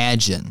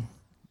imagine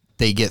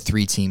they get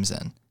 3 teams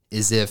in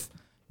is if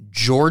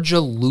Georgia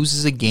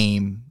loses a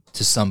game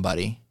to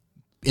somebody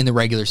in the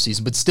regular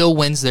season, but still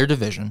wins their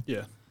division.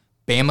 Yeah.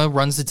 Bama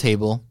runs the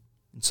table,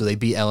 so they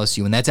beat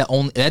LSU, and that's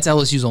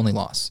LSU's only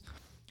loss.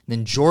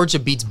 Then Georgia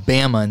beats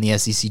Bama in the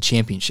SEC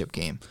championship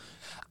game.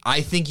 I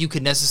think you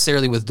could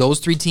necessarily, with those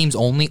 3 teams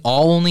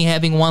only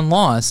having 1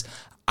 loss,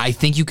 I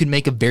think you could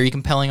make a very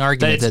compelling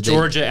argument that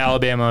Georgia,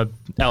 Alabama,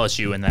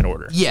 LSU in that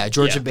order. Yeah,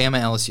 Georgia,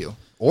 Bama, LSU.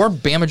 Or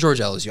Bama,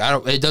 Georgia,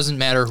 LSU. It doesn't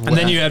matter. And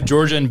then you have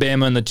Georgia and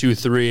Bama in the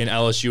 2-3 and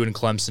LSU and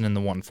Clemson in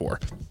the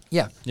 1-4.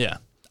 Yeah. Yeah.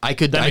 I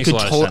could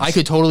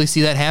totally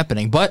see that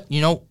happening. But,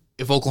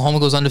 if Oklahoma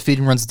goes undefeated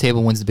and runs the table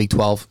and wins the Big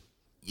 12,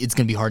 it's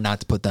going to be hard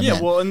not to put them in.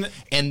 Yeah, well,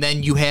 and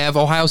then you have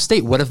Ohio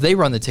State. What if they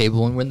run the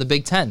table and win the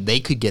Big 10? They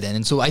could get in.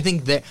 And so I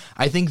think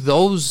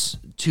those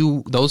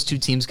two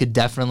teams could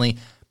definitely,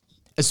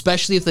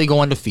 especially if they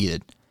go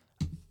undefeated,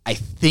 I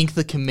think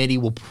the committee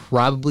will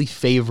probably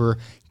favor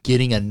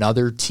getting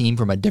another team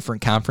from a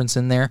different conference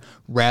in there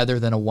rather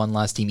than a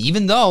 1-loss team.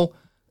 Even though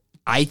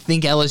I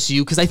think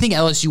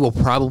LSU will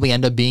probably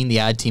end up being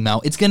the odd team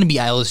out. It's going to be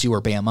LSU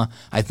or Bama,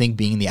 I think,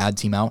 being the odd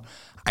team out.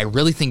 I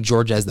really think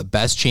Georgia has the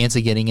best chance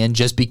of getting in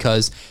just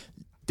because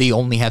they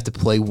only have to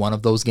play one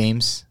of those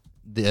games,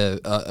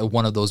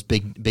 one of those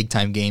big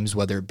time games,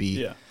 whether it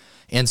be. Yeah.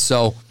 And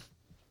so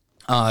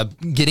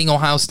getting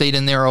Ohio State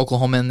in there,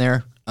 Oklahoma in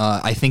there,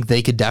 I think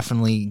they could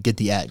definitely get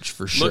the edge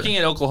for sure. Looking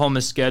at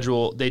Oklahoma's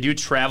schedule, they do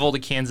travel to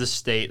Kansas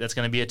State. That's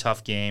going to be a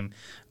tough game.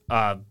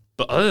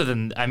 But other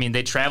than, I mean,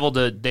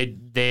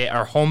 they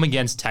are home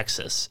against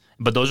Texas.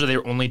 But those are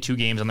their only 2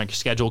 games on their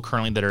schedule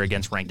currently that are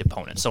against ranked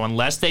opponents. So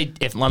unless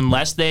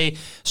they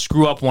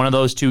screw up one of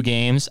those 2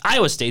 games,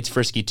 Iowa State's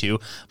frisky too.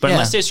 But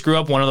unless they screw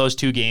up one of those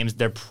 2 games,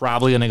 they're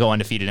probably going to go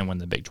undefeated and win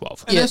the Big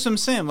 12. And that's what I'm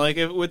saying. Like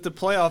with the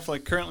playoff,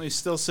 like currently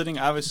still sitting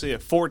obviously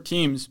at 4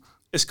 teams,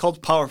 it's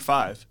called Power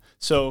 5.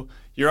 So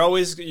you're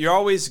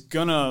always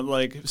gonna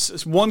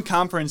one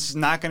conference is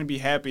not gonna be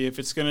happy if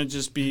it's gonna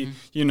just be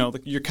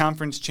your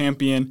conference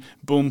champion,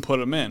 boom, put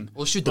them in.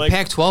 Well, shoot, the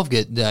Pac-12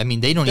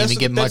 they don't even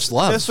get much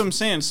love. That's what I'm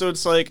saying. So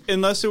it's like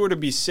unless there were to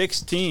be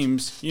 6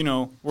 teams,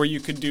 where you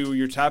could do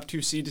your top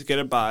 2 seeds get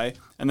a bye,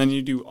 and then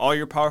you do all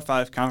your Power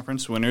 5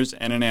 conference winners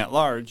and an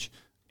at-large,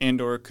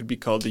 or it could be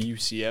called the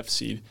UCF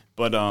seed.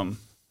 But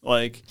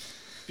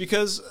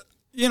because.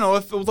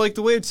 If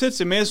the way it sits,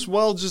 it may as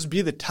well just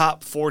be the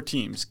top 4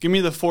 teams. Give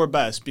me the 4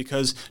 best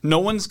because no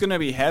one's gonna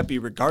be happy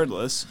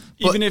regardless.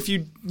 Even if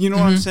you know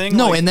what I'm saying.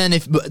 No, and then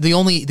if the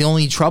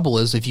only trouble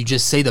is if you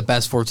just say the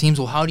best 4 teams.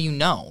 Well, how do you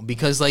know?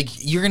 Because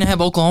you're gonna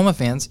have Oklahoma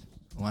fans.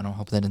 Well, I don't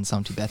hope that didn't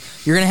sound too bad.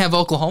 You're gonna have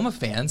Oklahoma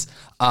fans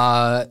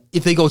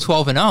if they go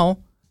 12-0.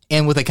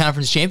 And with a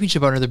conference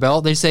championship under their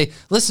belt, they say,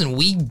 listen,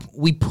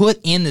 we put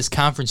in this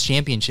conference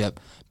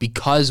championship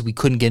because we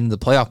couldn't get into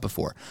the playoff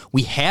before.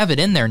 We have it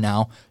in there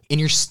now,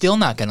 and you're still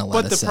not going to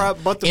let us in.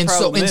 But the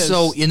problem is...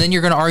 And then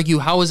you're going to argue,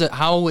 how is a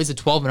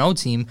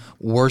 12-0 team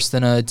worse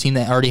than a team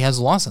that already has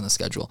a loss on the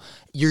schedule?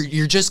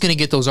 You're just going to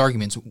get those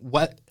arguments.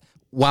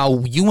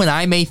 While you and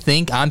I may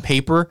think on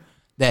paper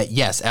that,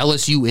 yes,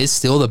 LSU is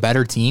still the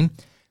better team,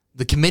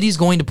 the committee's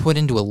going to put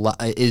into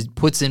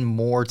puts in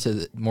more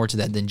to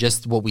that than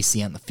just what we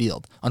see on the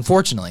field.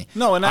 Unfortunately,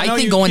 no, and I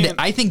think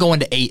going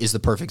to 8 is the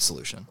perfect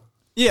solution.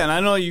 Yeah, and I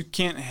know you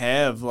can't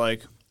have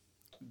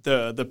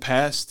the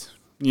past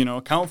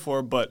account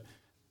for, but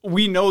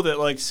we know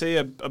that say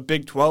a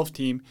Big 12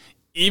 team,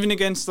 even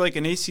against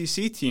an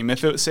ACC team,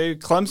 if it say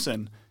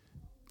Clemson,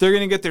 they're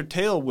going to get their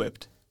tail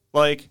whipped.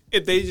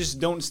 If they just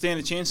don't stand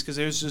a chance because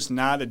there's just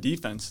not a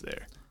defense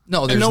there.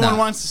 No, there's not. No one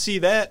wants to see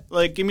that.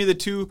 Give me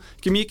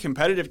a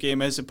competitive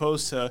game as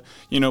opposed to,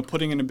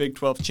 putting in a Big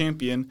 12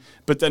 champion,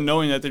 but then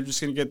knowing that they're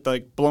just going to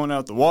get blown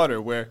out the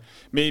water where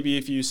maybe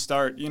if you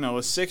start,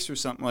 a 6 or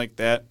something like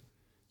that,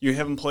 you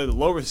have them play the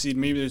lower seed,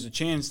 maybe there's a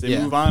chance they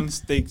move on,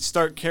 they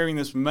start carrying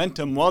this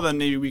momentum, well then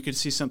maybe we could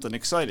see something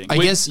exciting.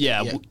 With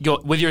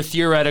your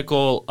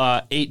theoretical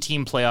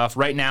 8-team playoff,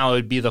 right now it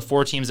would be the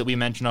 4 teams that we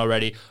mentioned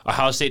already.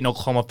 Ohio State and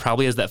Oklahoma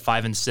probably has that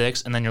 5 and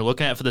 6, and then you're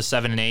looking at for the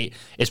 7 and 8,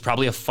 it's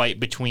probably a fight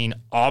between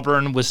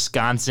Auburn,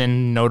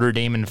 Wisconsin, Notre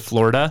Dame, and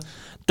Florida.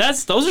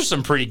 Those are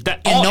some pretty.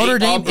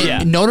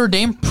 Notre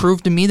Dame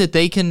proved to me that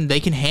they can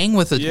hang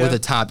with a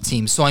top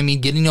team. So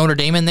getting Notre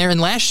Dame in there, and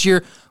last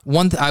year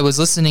I was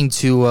listening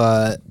to,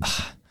 I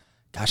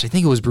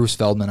think it was Bruce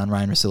Feldman on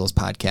Ryan Russillo's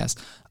podcast.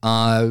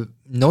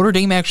 Notre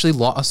Dame actually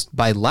lost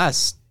by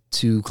less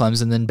to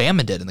Clemson than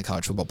Bama did in the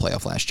college football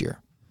playoff last year,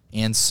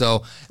 and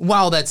so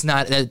while that's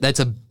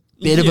a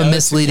bit of a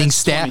misleading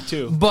stat,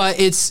 but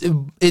it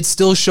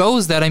still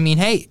shows that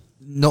hey.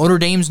 Notre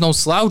Dame's no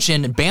slouch,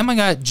 and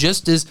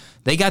Bama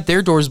they got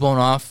their doors blown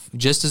off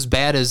just as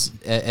bad as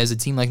a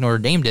team like Notre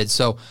Dame did.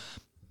 So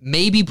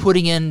maybe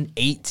putting in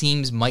 8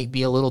 teams might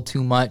be a little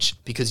too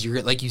much because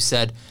you're like you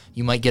said,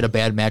 you might get a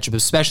bad matchup,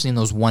 especially in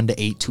those 1-8,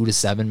 2-7,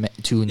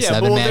 2-7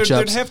 matchups.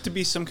 There'd have to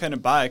be some kind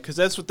of bye because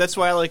that's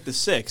why I like the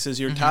 6 is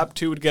your top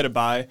 2 would get a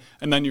bye,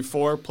 and then your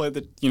 4 play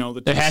the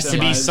the. There has to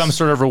be some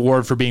sort of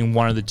reward for being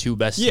one of the 2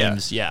 best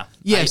teams. Yeah.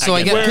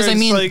 I get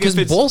because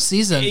bowl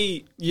season.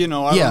 8, I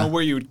don't know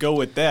where you would go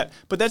with that,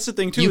 but that's the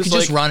thing too. You could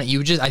just run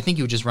it. I think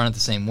you would just run it the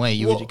same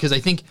way. Because I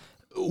think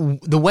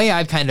the way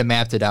I've kind of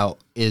mapped it out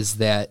is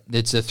that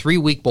it's a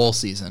 3-week bowl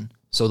season.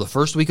 So the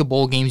first week of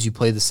bowl games, you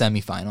play the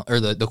semifinal or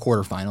the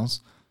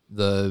quarterfinals.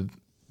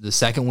 The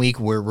second week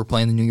where we're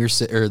playing the New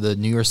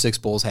Year's 6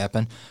 bowls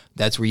happen.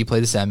 That's where you play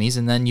the semis,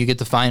 and then you get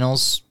the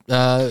finals.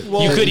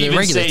 You could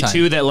even say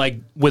too that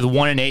with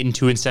 1-8 and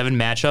 2-7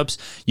 matchups,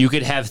 you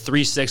could have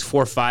 3-6,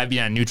 4-5 be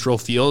on a neutral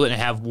field, and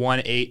have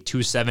 1-8,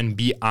 2-7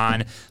 be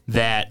on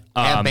that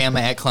at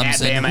Bama, at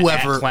Clemson,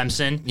 whoever. At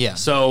Clemson. Yeah.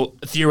 So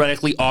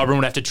theoretically, Auburn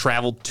would have to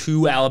travel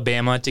to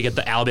Alabama to get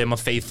the Alabama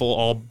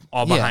faithful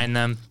all behind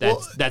them.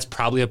 That's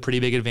probably a pretty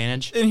big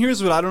advantage. And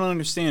here's what I don't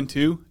understand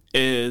too.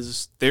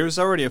 Is there's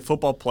already a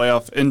football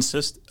playoff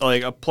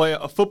a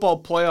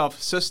football playoff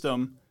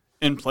system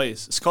in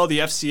place. It's called the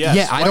FCS.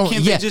 Yeah, Why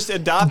can't they just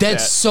adopt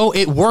that? So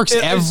it works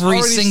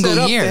every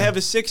single year. They have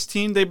a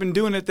 16. They've been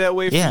doing it that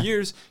way for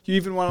years. You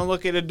even want to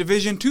look at a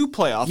Division II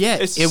playoff. Yeah,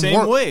 it's the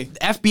same way.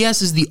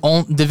 FBS is the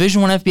only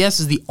Division I FBS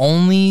is the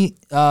only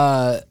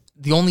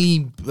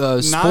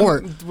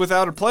sport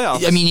without a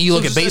playoff. You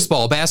look at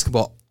baseball,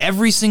 basketball.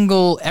 Every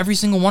single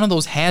one of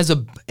those has a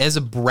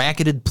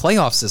bracketed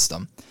playoff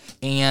system.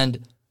 And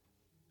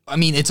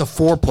it's a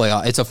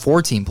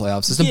 4-team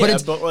playoff system,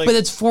 but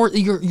it's 4.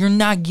 You're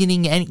not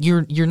getting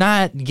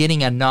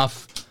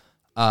enough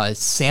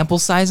sample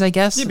size, I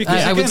guess. Yeah, because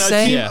I again, would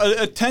say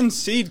a 10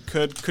 seed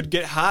could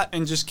get hot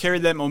and just carry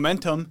that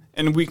momentum,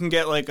 and we can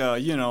get like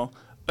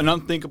an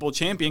unthinkable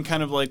champion,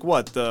 kind of like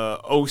the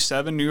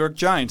 07 New York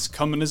Giants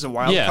coming as a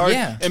wild card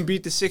and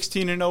beat the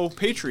 16-0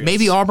 Patriots.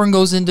 Maybe Auburn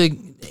goes into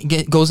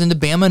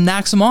Bama and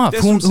knocks them off.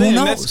 That's Who what I'm saying.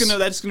 knows?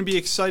 That's gonna be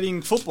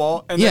exciting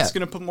football, and that's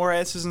gonna put more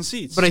asses in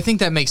seats. But I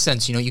think that makes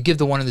sense. You give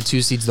the 1 and the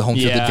 2 seeds the home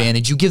field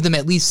advantage. You give them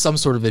at least some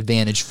sort of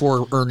advantage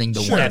for earning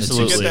the 1 and the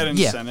 2 absolutely. seed. Get that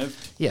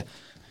incentive. Yeah.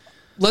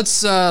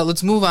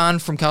 Let's move on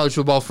from college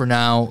football for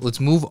now.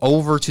 Let's move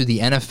over to the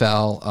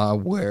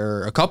NFL,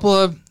 where a couple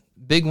of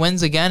big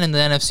wins again in the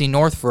NFC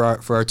North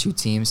for our two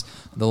teams.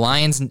 The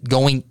Lions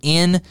going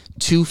in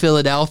to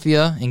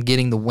Philadelphia and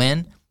getting the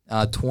win,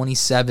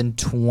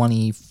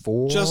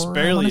 27-24. Just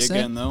barely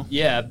again, though.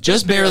 Yeah,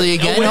 just barely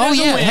again. Oh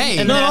yeah, hey,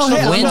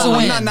 win's a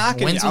win. I'm not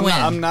knocking Win's you. a win.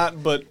 I'm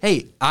not, but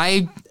hey,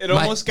 it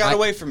almost got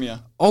away from you.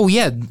 Oh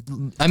yeah, I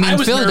mean, I was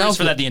nervous Philadelphia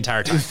for that the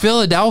entire time.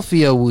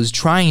 Philadelphia was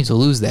trying to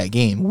lose that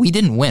game. We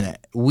didn't win it.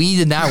 We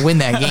did not win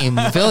that game.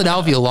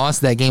 Philadelphia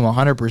lost that game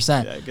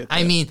 100%. Yeah, I get that.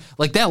 I mean,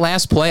 like that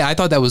last play, I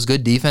thought that was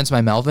good defense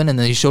by Melvin, and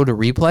then they showed a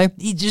replay.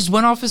 He just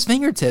went off his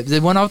fingertips.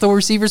 It went off the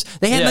receivers.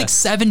 They had like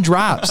 7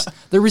 drops.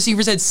 The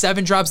receivers had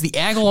 7 drops. The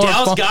Aguilar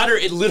Dallas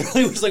Goedert, it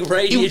literally was like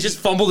he just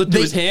fumbled into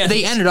his hand.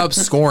 They ended up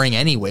scoring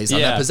anyways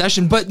on that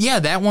possession. But yeah,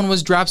 that one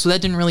was dropped, so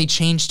that didn't really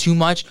change too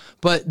much.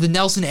 But the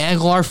Nelson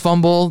Aguilar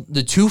fumble,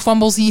 the 2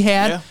 fumbles he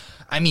had,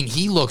 I mean,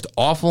 he looked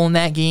awful in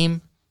that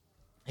game,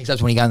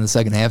 except when he got in the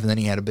second half, and then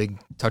he had a big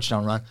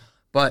touchdown run.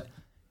 But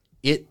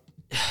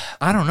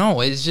I don't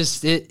know. It's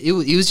just it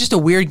was just a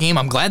weird game.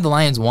 I'm glad the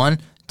Lions won.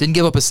 Didn't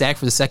give up a sack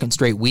for the second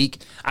straight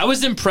week. I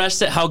was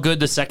impressed at how good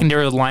the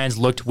secondary of the Lions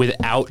looked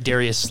without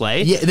Darius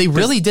Slay. Yeah, they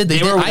really did.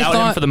 They were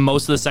without him for the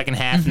most of the second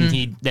half,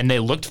 and they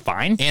looked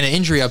fine. And an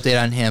injury update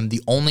on him.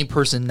 The only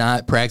person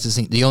not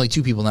practicing, the only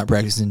 2 people not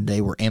practicing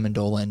today were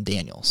Amendola and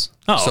Daniels.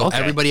 So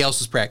everybody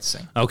else was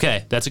practicing.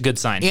 Okay, that's a good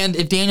sign. And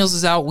if Daniels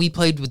is out, we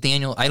played with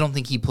Daniel. I don't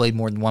think he played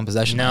more than 1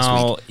 possession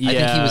last week. I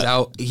think he was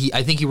out.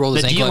 I think he rolled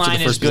his ankle after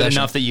the first possession. The D-line is good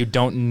enough that you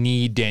don't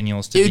need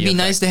Daniels to It would be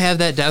nice to have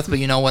that depth, but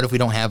you know what? If we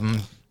don't have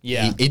him,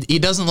 yeah, he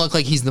doesn't look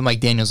like he's the Mike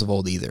Daniels of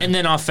old either. And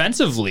then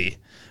offensively,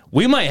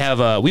 we might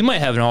have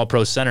an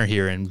all-pro center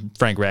here in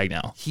Frank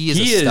Ragnow. He is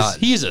a stud.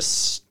 He is a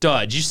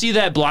stud. You see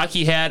that block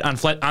he had on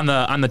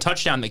the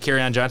touchdown that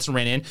Kerryon Johnson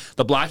ran in?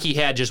 The block he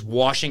had just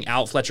washing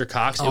out Fletcher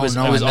Cox. It was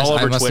all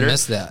over Twitter.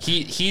 Missed that.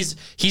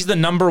 He's the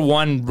number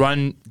 1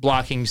 run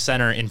blocking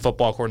center in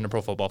football according to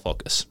Pro Football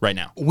Focus right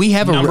now. We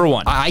have number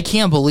 1. I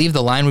can't believe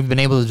the line we've been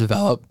able to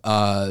develop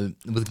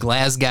with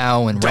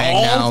Glasgow and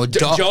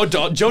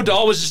Ragnow. Joe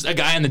Dahl was just a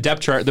guy on the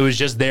depth chart that was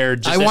just there.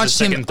 Just I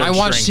watched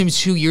him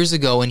 2 years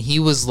ago, and he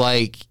was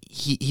like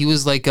he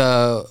was like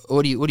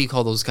what do you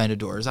call those kind of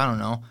doors? I don't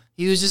know.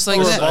 He was just like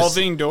a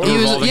revolving door.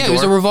 It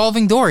was a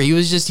revolving door. He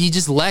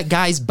just let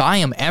guys by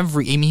him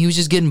he was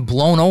just getting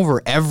blown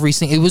over every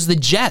single. It was the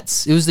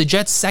Jets. It was the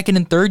Jets' second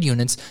and third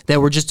units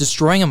that were just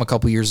destroying him a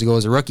couple years ago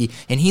as a rookie.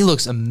 And he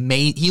looks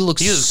amazing. He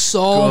looks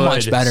so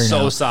much better now.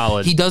 So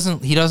solid. He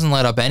doesn't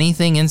let up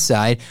anything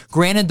inside.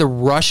 Granted, the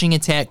rushing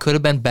attack could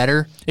have been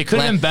better. It could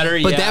have been better.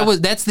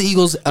 But that's the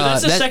Eagles.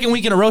 That's the second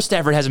week in a row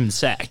Stafford hasn't been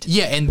sacked.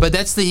 Yeah, but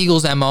that's the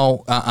Eagles'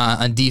 MO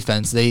on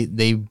defense.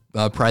 They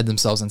pride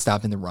themselves on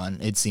stopping the run,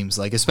 it seems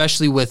like,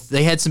 especially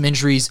they had some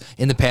injuries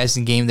in the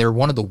passing game. They were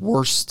one of the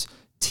worst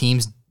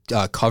teams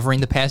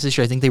covering the pass this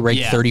year. I think they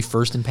ranked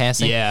 31st in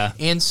passing. Yeah.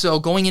 And so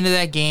going into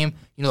that game,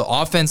 the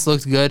offense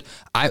looked good.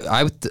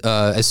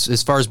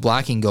 As far as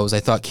blocking goes,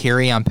 I thought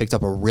Kerryon picked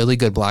up a really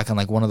good block on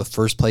like one of the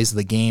first plays of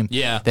the game.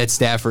 Yeah. That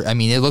Stafford,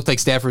 it looked like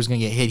Stafford was going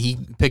to get hit. He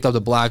picked up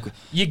the block.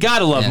 You got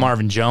to love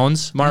Marvin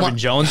Jones. Marvin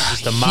Jones is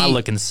just a model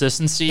of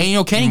consistency.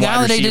 And Kenny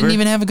Galladay didn't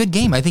even have a good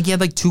game. I think he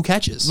had like 2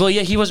 catches. Well,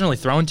 yeah, he wasn't really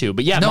thrown to.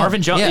 But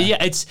Marvin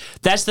Jones,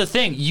 that's the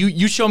thing.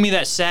 You show me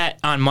that stat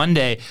on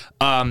Monday.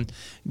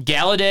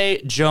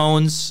 Galladay,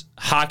 Jones,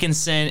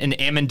 Hawkinson, and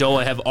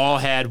Amendola have all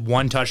had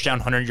 1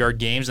 touchdown, 100-yard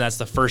games, and that's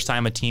the first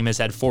time a team has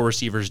had 4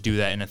 receivers do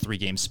that in a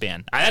 3-game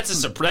span. That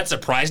surprised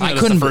me.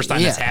 That's the first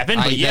time that's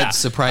happened. But that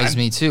surprised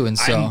me too. And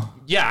so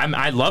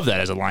I love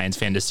that as a Lions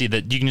fan to see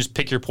that you can just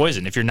pick your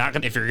poison. If you're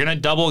gonna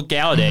double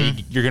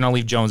Galladay, you're gonna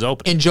leave Jones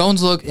open. And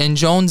Jones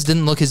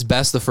didn't look his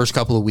best the first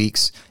couple of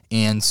weeks.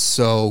 And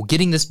so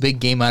getting this big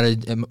game out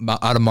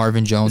of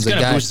Marvin Jones, it's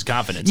gonna boost his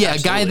confidence. Yeah,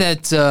 absolutely. A guy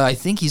that I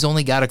think he's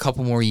only got a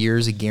couple more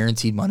years of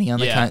guaranteed money on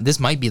the this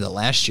might be the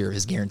last year of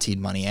his guaranteed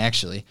money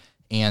actually.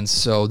 And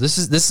so this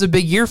is a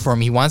big year for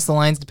him. He wants the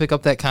Lions to pick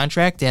up that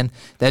contract, and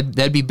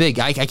that'd be big.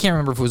 I can't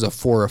remember if it was a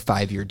 4 or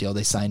 5 year deal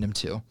they signed him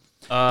to.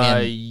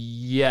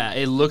 Yeah,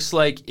 it looks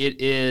like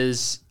it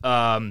is.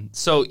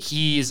 So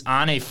he's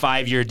on a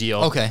 5-year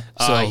deal. Okay,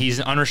 so he's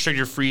an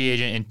unrestricted free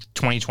agent in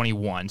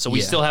 2021. So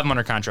we still have him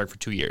under contract for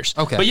 2 years.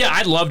 Okay, but yeah,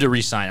 I'd love to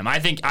re-sign him. I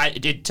think,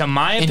 to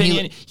my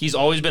opinion, he's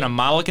always been a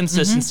model of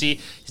consistency.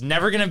 He's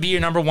never going to be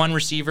your number one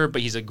receiver,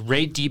 but he's a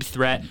great deep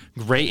threat,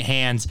 great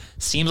hands.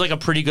 Seems like a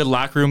pretty good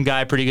locker room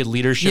guy, pretty good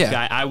leadership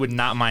guy. I would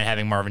not mind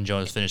having Marvin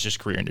Jones finish his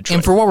career in Detroit.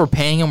 And for what we're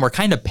paying him, we're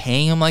kind of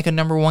paying him like a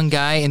number one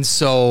guy, and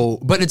so,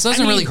 but it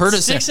doesn't really hurt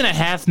us.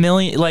 $6.5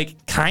 million,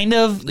 like kind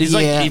of. He's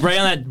like right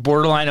on that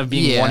borderline of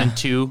being 1 and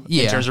 2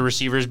 in terms of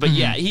receivers. But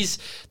he's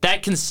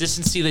that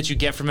consistency that you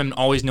get from him,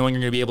 always knowing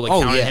you're going to be able to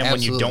count on him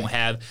when you don't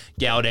have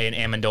Galladay and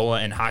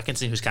Amendola and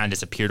Hockenson, who's kind of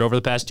disappeared over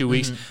the past 2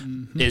 weeks,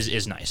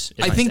 is nice.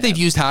 I think they've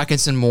used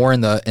Hockenson more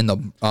in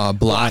the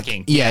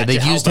blocking. Yeah,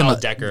 they've used him.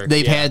 Decker.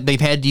 They've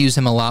had to use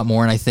him a lot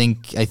more, and I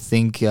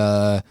think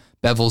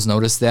Bevel's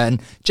noticed that, and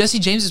Jesse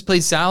James has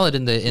played solid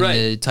in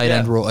the tight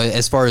end role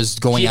as far as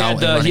going out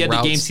and running he had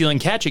routes. The game-sealing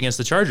catch against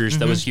the Chargers.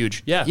 That was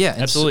huge. Yeah,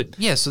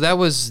 absolutely. So that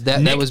was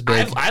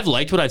big. I've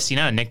liked what I've seen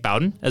out of Nick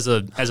Bowden as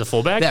a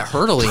fullback. That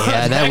hurdle he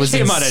had, that was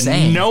came insane.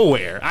 Out of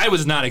nowhere. I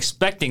was not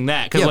expecting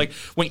that because like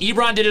when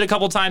Ebron did it a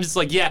couple times, it's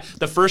like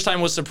the first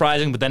time was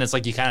surprising, but then it's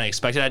like you kind of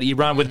expected out of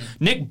Ebron. With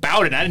Nick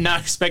Bowden, I did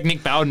not expect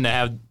Nick Bowden to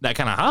have that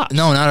kind of hop.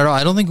 No, not at all.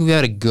 I don't think we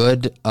had a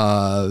good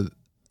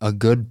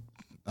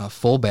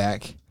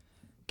fullback.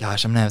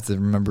 Gosh, I'm gonna have to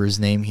remember his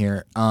name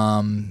here.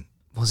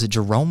 Was it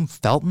Jerome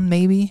Felton?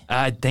 Maybe.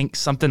 I think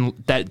something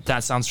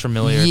that sounds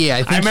familiar. Yeah,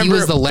 I think he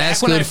was the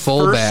last good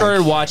fullback. When I first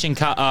started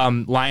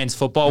watching Lions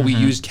football, we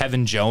used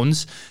Kevin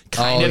Jones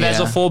kind of as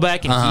a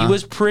fullback, and he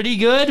was pretty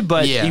good,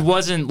 but he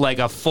wasn't like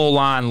a full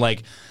on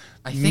like.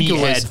 I think it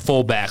was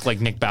fullback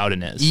like Nick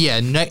Bowden is. Yeah,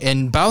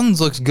 and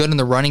Bowden's looks good in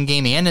the running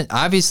game, and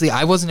obviously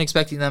I wasn't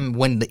expecting them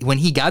when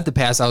he got the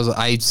pass.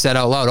 I said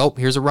out loud, "Oh,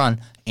 here's a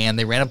run," and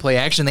they ran a play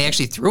action. They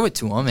actually threw it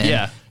to him,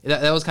 and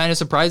that was kind of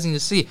surprising to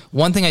see.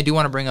 One thing I do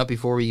want to bring up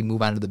before we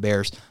move on to the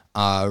Bears: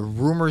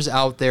 rumors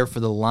out there for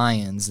the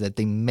Lions that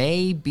they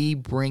may be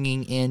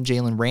bringing in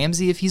Jalen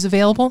Ramsey if he's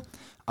available.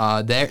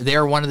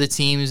 They're one of the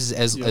teams,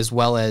 as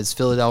well as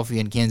Philadelphia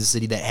and Kansas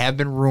City, that have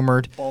been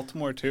rumored.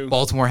 Baltimore, too.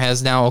 Baltimore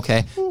has now,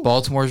 okay.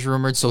 Baltimore's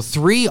rumored. So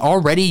 4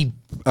 already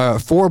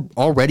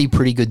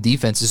pretty good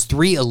defenses.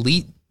 2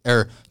 elite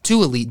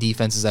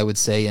defenses, I would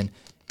say,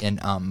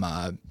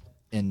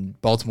 in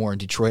Baltimore and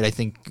Detroit. I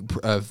think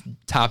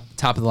top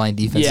of the line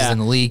defenses in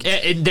the league.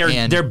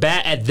 They're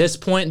bad at this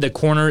point. The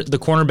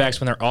cornerbacks,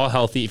 when they're all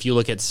healthy, if you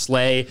look at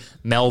Slay,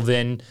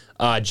 Melvin,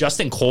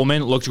 Justin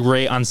Coleman looked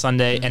great on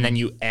Sunday, and then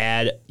you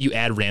add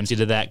Ramsey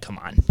to that. Come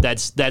on,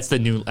 that's the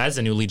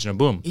new Legion of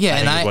Boom.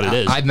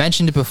 Yeah, I've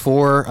mentioned it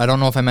before. I don't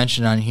know if I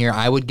mentioned it on here.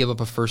 I would give up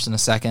a first and a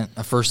second,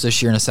 a first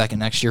this year and a second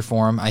next year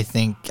for him. I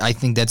think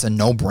that's a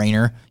no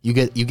brainer. You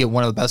get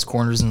one of the best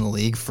corners in the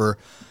league for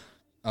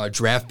a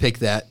draft pick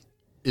that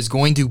is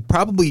going to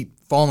probably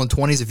fall in the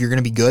 20s if you're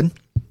going to be good,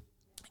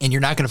 and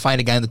you're not going to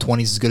find a guy in the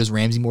 20s as good as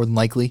Ramsey more than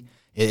likely.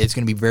 It's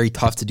going to be very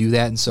tough to do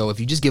that, and so if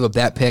you just give up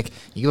that pick,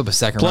 you give up a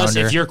second rounder. Plus,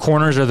 if your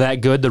corners are that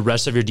good, the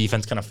rest of your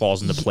defense kind of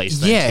falls into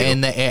place.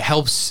 And it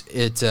helps.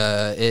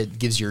 It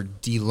gives your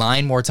D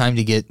line more time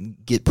to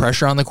get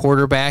pressure on the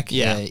quarterback.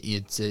 Yeah,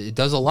 it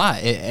does a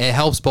lot. It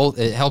helps both.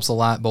 It helps a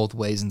lot both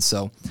ways, and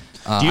so.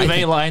 Do you have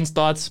any Lions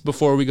thoughts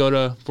before we go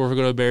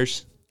to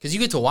Bears? Because you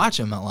get to watch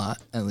them a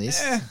lot, at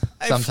least.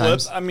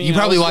 Sometimes. You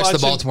probably watched the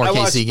Baltimore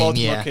KC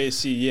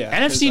game.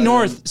 NFC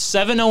North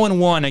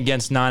 7-0-1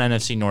 against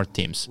non-NFC North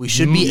teams. We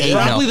should be 8-0.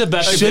 Probably the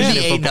best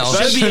division in football.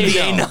 Should be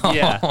 8-0.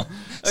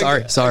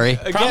 Yeah. Sorry.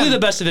 Probably the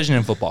best division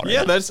in football.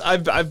 Right now.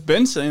 I've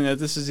been saying that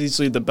this is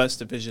easily the best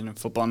division in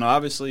football. Now,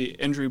 obviously,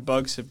 injury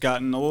bugs have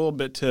gotten a little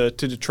bit to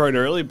Detroit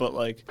early, but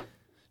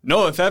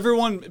if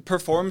everyone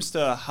performs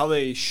to how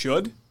they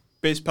should,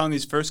 based upon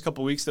these first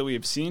couple weeks that we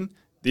have seen,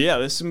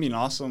 this is gonna be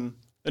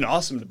an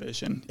awesome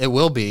division. It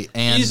will be.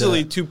 And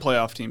easily 2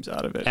 playoff teams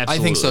out of it. Absolutely. I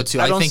think so,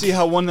 too. I don't see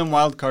how one of them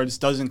wild cards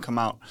doesn't come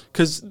out.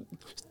 Because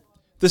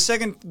the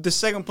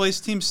second place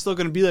team's still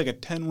going to be like a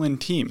 10-win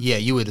team. Yeah,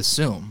 you would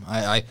assume.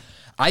 I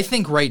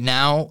think right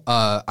now,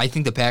 I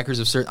think the Packers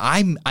have certain.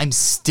 I'm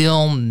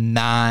still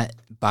not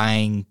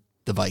buying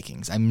the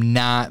Vikings. I'm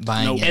not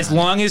buying it. As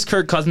long as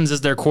Kirk Cousins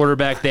is their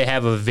quarterback, they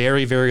have a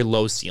very, very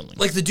low ceiling.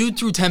 Like the dude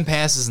threw 10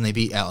 passes and they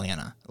beat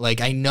Atlanta.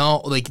 I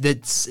know,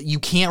 that's you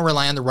can't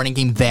rely on the running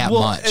game that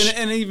much.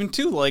 And even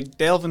too,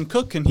 Dalvin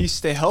Cook, can he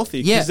stay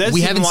healthy? Yeah, that's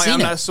we haven't seen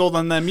I'm it. not sold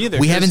on them either.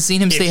 We haven't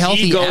seen him stay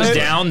healthy. If he goes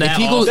down that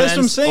offense, that's what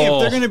I'm saying.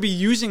 If they're going to be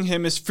using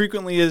him as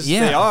frequently as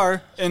they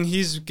are, and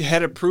he's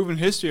had a proven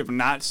history of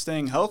not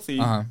staying healthy,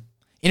 and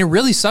it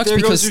really sucks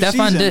because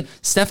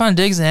Stephon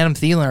Diggs and Adam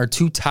Thielen are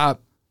 2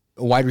 top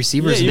wide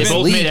receivers in this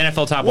both league. made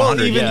NFL top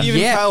 100.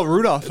 Even Kyle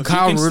Rudolph.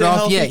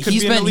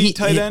 He's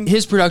been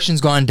his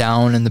production's gone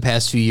down in the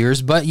past few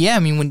years. But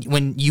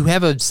when you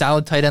have a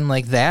solid tight end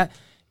like that,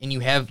 and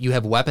you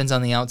have weapons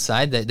on the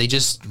outside, that they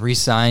just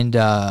re-signed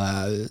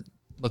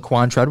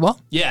Laquan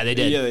Treadwell. Yeah, they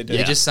did. Yeah, they did.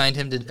 They just signed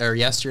him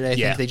yesterday. I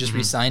think they just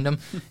re-signed him,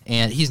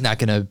 and he's not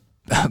going to.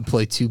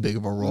 play too big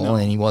of a role,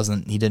 and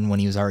he didn't when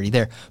he was already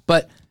there.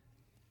 But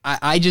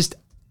I just,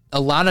 a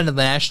lot of the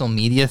national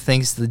media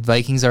thinks the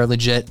Vikings are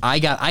legit. I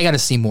got to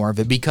see more of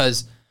it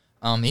because,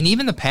 and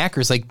even the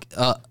Packers, like,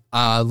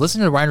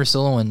 listen to Ryan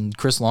Russillo and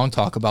Chris Long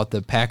talk about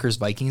the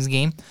Packers-Vikings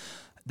game.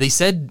 They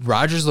said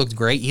Rodgers looked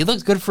great. He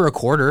looked good for a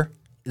quarter.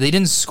 They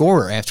didn't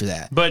score after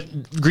that.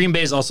 But Green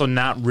Bay's also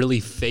not really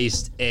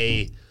faced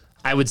I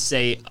would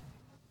say,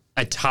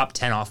 a top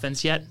 10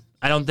 offense yet.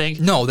 I don't think.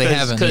 No, they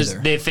haven't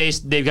either.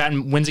 Because they've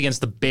gotten wins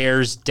against the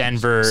Bears,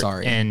 Denver,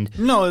 and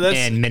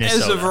Minnesota.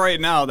 As of right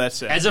now,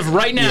 that's it. As of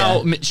right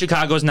now,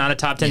 Chicago's not a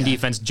top 10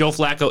 defense. Joe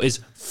Flacco is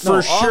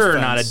for sure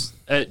not a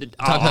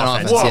top 10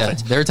 offense. Yeah,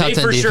 they're top 10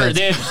 defense. For sure,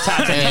 they have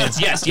top 10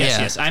 defense.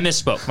 Yes. I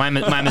misspoke.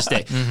 My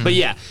mistake. But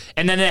yeah,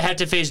 and then you have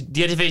to face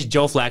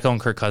Joe Flacco and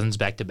Kirk Cousins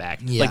back to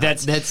back. Yeah,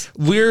 like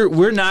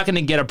we're not going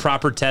to get a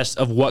proper test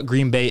of what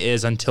Green Bay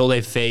is until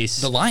they face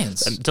the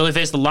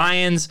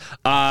Lions.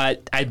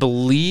 I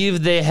believe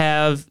they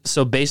have,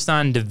 so based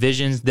on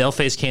divisions, they'll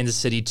face Kansas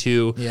City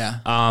too. Yeah.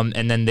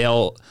 And then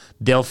they'll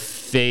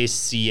face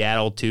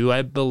Seattle too,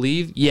 I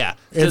believe. Yeah.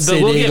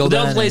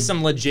 They'll play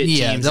some legit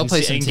teams. They'll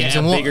play some teams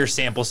and bigger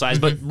sample size.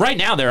 But right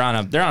now they're on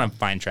a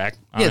fine track.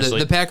 Honestly.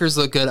 Yeah, the Packers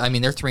look good. I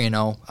mean, they're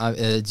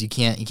 3-0.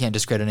 You can't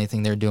discredit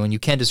anything they're doing. You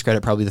can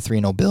discredit probably the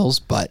 3-0 Bills,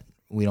 but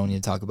we don't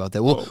need to talk about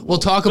that. We'll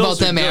talk about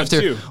them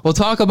after. Too. We'll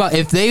talk about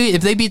if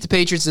they beat the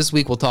Patriots this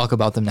week. We'll talk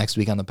about them next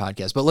week on the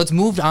podcast. But let's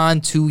move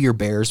on to your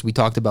Bears. We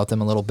talked about them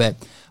a little bit.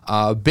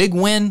 Big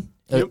win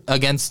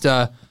against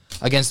the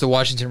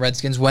Washington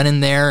Redskins. Went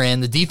in there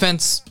and the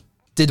defense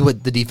did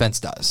what the defense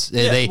does.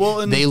 They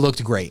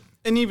looked great.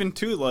 And even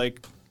too,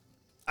 like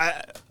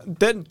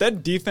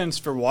that defense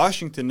for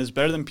Washington is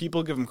better than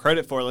people give them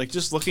credit for. Like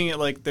just looking at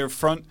like their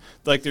front,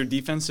 like their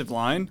defensive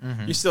line,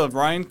 you still have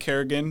Ryan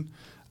Kerrigan.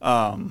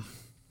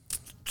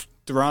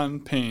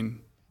 Deron Payne.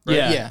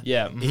 Right?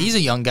 Yeah. Mm-hmm. He's a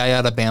young guy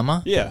out of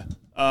Bama. Yeah.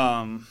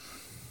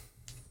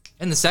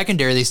 In the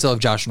secondary, they still have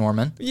Josh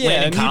Norman. Yeah,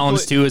 Landon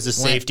Collins too is a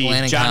safety.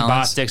 John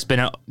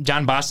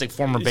Bostic,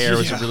 former Bear,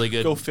 was a really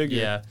good. Go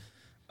figure.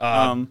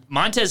 Yeah.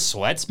 Montez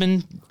Sweat's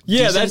been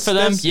that's for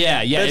them.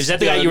 Yeah. Is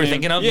that the guy you were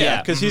thinking of?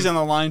 Yeah, because he's on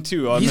the line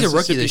too. He's a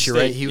rookie this year,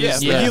 right?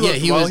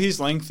 He's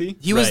lengthy.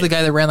 He was the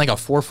guy that ran like a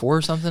 4.4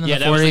 or something. Yeah,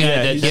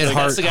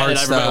 that's the guy that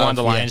everybody wanted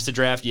the Lions to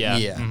draft. Yeah.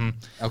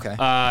 Mm-hmm. Okay.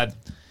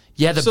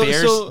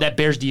 That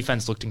Bears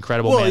defense looked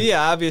incredible. Well, man.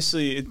 yeah,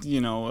 obviously,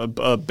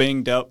 a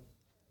banged up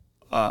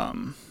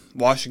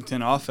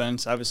Washington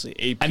offense. Obviously,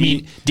 AP. I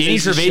mean, Danny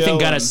Trevathan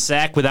got a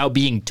sack without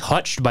being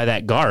touched by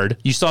that guard.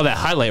 You saw that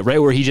highlight, right,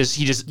 where he just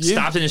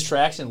stopped in his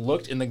tracks and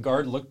looked, and the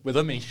guard looked with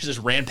him, and he just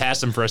ran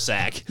past him for a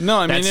sack. No,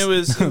 I mean, it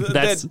was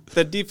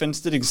that defense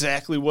did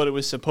exactly what it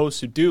was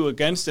supposed to do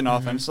against an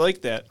offense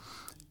like that.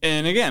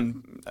 And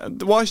again,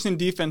 the Washington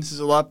defense is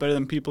a lot better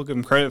than people give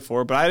them credit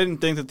for, but I didn't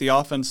think that the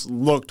offense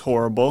looked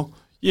horrible.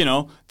 You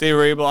know, they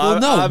were able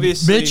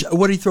obviously. Mitch,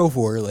 what did he throw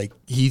for? Like,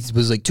 he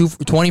was like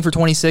 20 for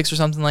 26 or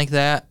something like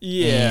that.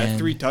 Yeah, and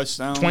 3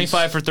 touchdowns.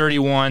 25 for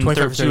 31,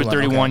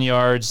 31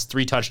 yards,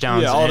 3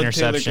 touchdowns, and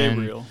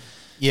interception.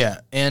 Yeah,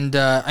 and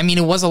I mean,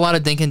 it was a lot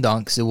of dink and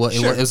dunks. It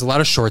was a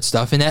lot of short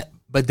stuff in that.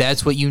 But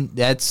that's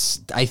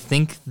I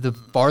think the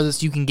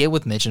farthest you can get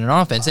with Mitch in an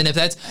offense, and if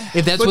that's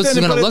what it's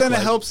going to look like. Then it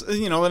helps,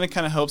 then it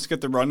kind of helps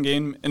get the run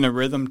game in a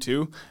rhythm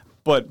too.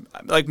 But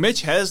like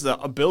Mitch has the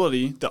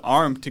ability, the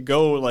arm to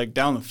go like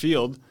down the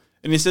field,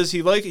 and he says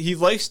he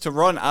likes to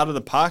run out of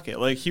the pocket.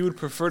 Like he would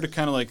prefer to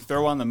kind of like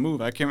throw on the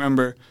move. I can't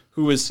remember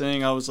who was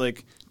saying. I was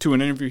like to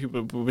an interview,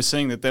 people was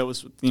saying that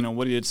was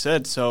what he had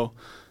said. So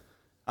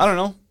I don't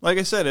know. Like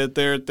I said,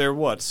 they're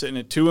sitting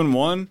at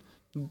 2-1.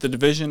 The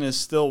division is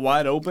still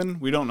wide open.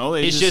 We don't know.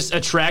 It's just a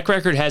track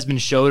record has been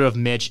showed of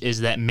Mitch is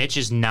that Mitch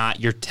is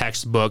not your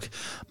textbook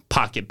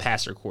pocket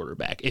passer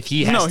quarterback. If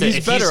he has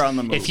he's better on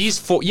the move. If he's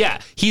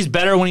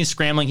better when he's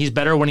scrambling. He's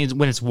better when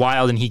it's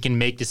wild and he can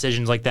make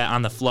decisions like that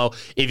on the flow.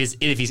 If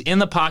he's in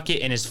the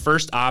pocket and his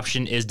first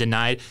option is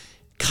denied.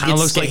 Kind of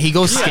looks like he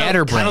goes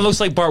scatterbrain. Kind of looks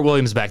like Bart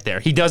Williams back there.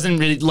 He doesn't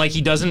really know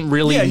what to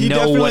do. He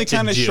definitely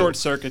kind of short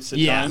circuits at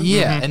times.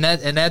 Yeah, and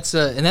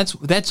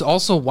that's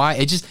also why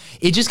it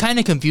just kind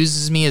of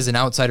confuses me as an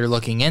outsider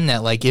looking in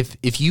that like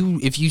if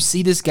you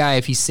see this guy,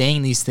 if he's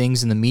saying these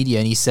things in the media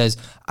and he says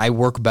I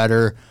work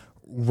better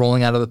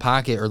rolling out of the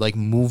pocket or like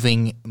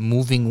moving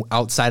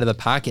outside of the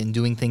pocket and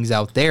doing things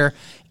out there,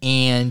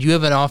 and you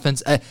have an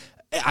offense.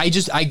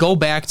 I go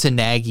back to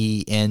Nagy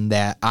in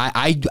that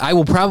I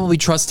will probably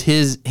trust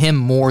him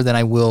more than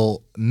I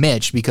will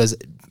Mitch because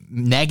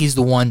Nagy's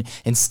the one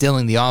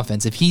instilling the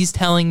offense. If he's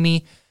telling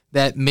me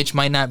that Mitch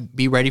might not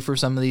be ready for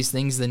some of these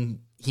things,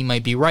 then he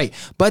might be right.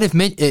 But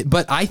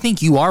but I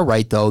think you are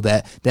right though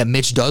that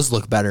Mitch does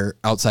look better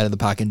outside of the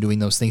pocket and doing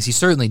those things. He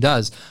certainly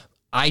does.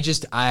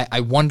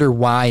 I wonder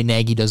why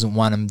Nagy doesn't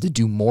want him to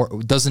do more.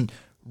 Doesn't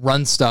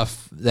run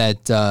stuff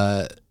that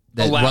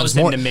allows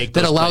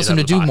him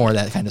to do more of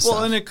that kind of stuff.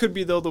 Well, and it could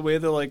be though the way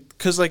that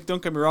because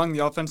don't get me wrong,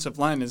 the offensive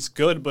line is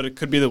good, but it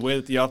could be the way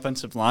that the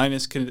offensive line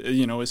is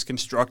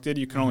constructed.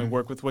 You can only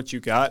work with what you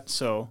got.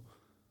 So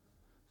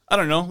I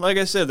don't know. Like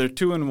I said, they're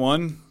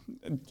 2-1.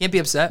 Can't be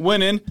upset.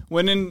 Went in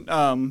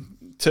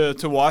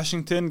to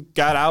Washington,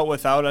 got out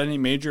without any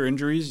major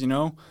injuries.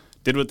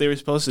 Did what they were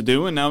supposed to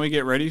do, and now we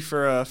get ready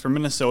for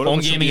Minnesota.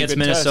 Home game against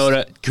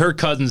Minnesota. Kirk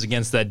Cousins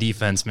against that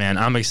defense, man.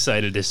 I'm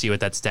excited to see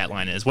what that stat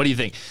line is. What do you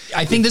think?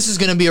 I think this is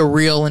going to be a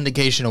real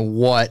indication of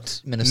what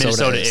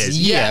Minnesota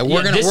is. Yeah,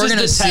 we're going to see. This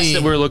is the test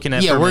that we're looking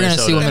at. Yeah, we're going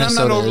to see what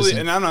Minnesota is.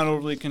 And I'm not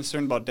overly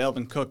concerned about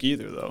Dalvin Cook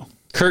either, though.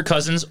 Kirk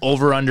Cousins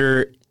over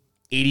under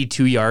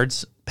 82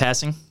 yards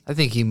passing. I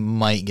think he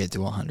might get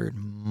to 100.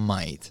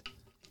 Might.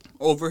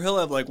 Over, he'll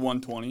have like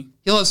 120.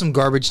 He'll have some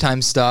garbage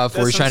time stuff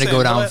where he's trying to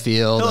go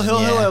downfield. He'll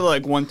have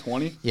like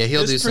 120. Yeah,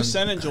 he'll do some. His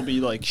percentage will be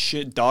like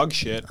dog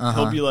shit.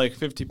 He'll be like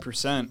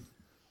 50%,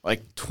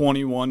 like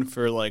 21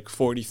 for like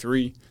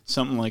 43,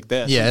 something like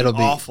that. Yeah, it'll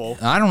be awful.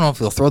 I don't know if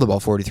he'll throw the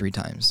ball 43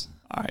 times.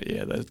 All right,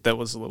 yeah, that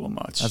was a little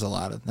much. That's a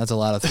lot of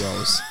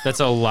throws. That's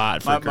a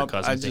lot for Kirk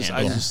Cousins to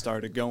handle. I just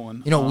started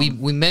going.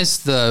 We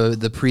missed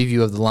the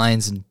preview of the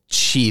Lions and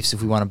Chiefs.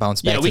 If we want to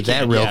bounce back to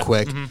that real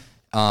quick. Mm-hmm.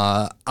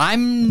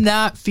 I'm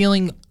not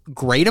feeling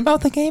great about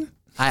the game.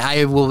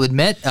 I will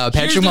admit,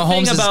 Patrick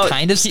Mahomes is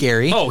kind of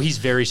scary. He's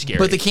very scary.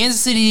 But the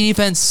Kansas City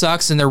defense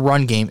sucks, and their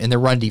run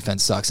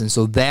defense sucks, and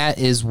so that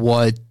is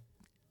what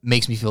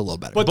makes me feel a little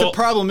better. But the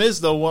problem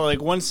is though,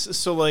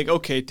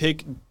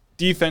 take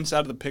defense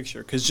out of the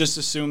picture, because just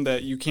assume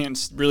that you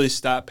can't really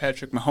stop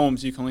Patrick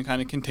Mahomes. You can only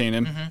kind of contain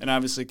him, and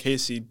obviously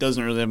Casey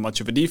doesn't really have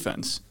much of a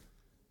defense.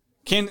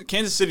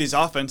 Kansas City's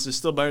offense is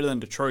still better than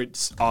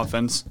Detroit's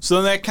offense, so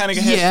then that kind of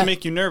has to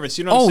make you nervous.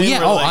 You know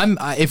what I'm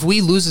saying? If we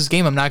lose this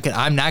game, I'm not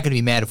gonna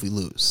be mad if we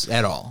lose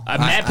at all.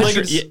 Matt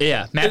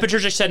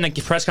Patricia said in a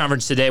press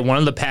conference today. One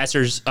of the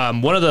passers,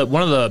 one of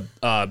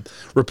the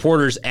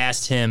reporters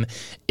asked him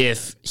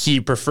if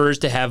he prefers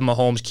to have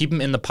Mahomes keep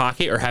him in the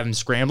pocket or have him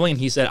scrambling. And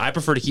he said, "I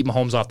prefer to keep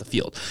Mahomes off the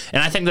field."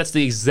 And I think that's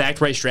the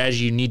exact right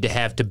strategy you need to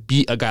have to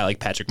beat a guy like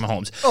Patrick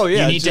Mahomes. Oh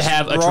yeah, you need to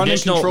have a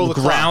traditional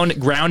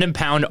ground and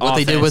pound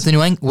offense. They did with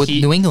New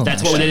England.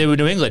 That's what they did with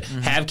New England.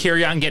 Mm-hmm. Have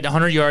Kerryon get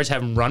 100 yards,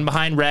 have him run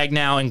behind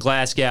Ragnow and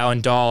Glasgow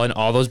and Dahl and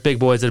all those big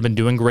boys that have been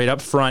doing great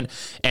up front,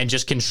 and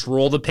just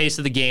control the pace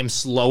of the game,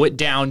 slow it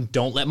down.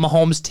 Don't let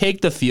Mahomes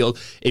take the field.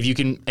 If you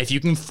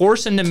can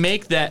force him to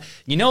make that,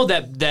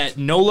 that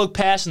no look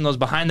pass and those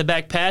behind the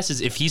back passes,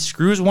 if he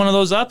screws one of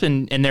those up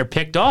and they're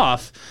picked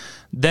off,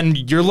 then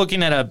you're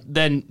looking at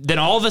then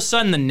all of a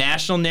sudden the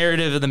national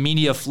narrative of the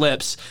media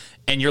flips.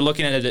 And you're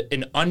looking at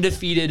an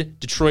undefeated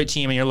Detroit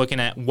team, and you're looking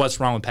at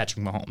what's wrong with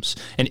Patrick Mahomes.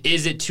 And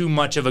is it too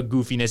much of a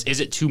goofiness? Is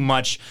it too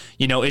much?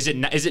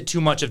 Is it too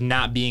much of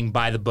not being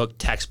by the book,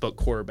 textbook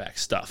quarterback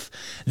stuff?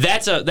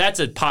 That's a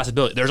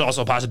possibility. There's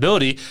also a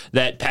possibility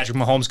that Patrick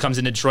Mahomes comes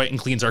into Detroit and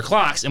cleans our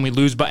clocks, and we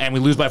lose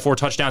by 4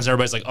 touchdowns, and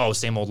everybody's like, "Oh,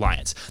 same old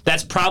Lions."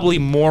 That's probably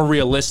more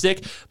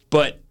realistic,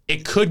 but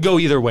it could go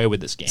either way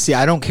with this game. See,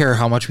 I don't care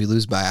how much we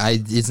lose by.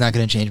 It's not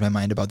going to change my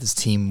mind about this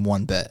team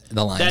one bit.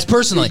 The Lions,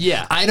 personally,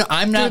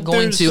 I'm not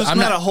going to. There's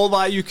not a whole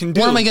lot you can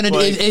do. What am I going to do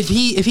if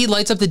he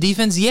lights up the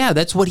defense? Yeah,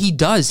 that's what he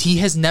does. He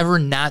has never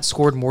not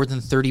scored more than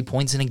 30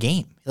 points in a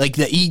game.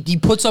 He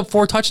puts up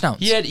 4 touchdowns.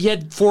 He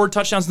had 4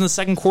 touchdowns in the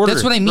second quarter.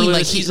 That's what I mean.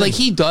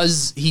 He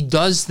does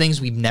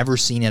things we've never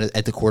seen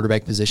at the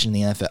quarterback position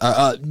in the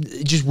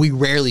NFL. We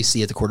rarely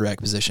see at the quarterback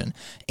position,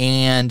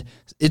 and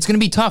it's going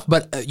to be tough.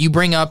 But you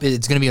bring up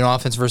it's going to be an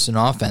offense versus an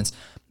offense.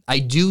 I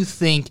do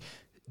think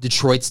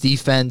Detroit's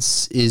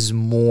defense is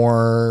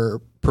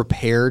more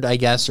prepared, I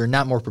guess, or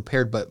not more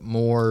prepared, but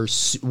more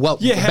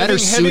better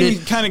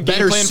suited. Kind of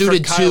better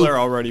suited for Kyler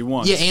already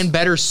once. Yeah, and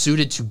better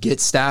suited to get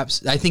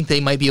stops. I think they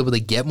might be able to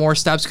get more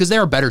stops because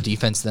they're a better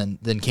defense than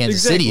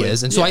Kansas City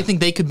is, and so I think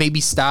they could maybe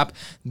stop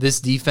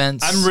this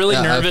defense. I'm really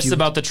nervous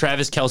about the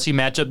Travis Kelce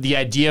matchup. The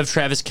idea of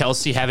Travis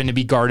Kelce having to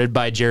be guarded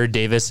by Jared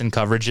Davis in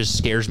coverage just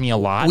scares me a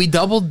lot. We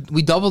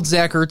doubled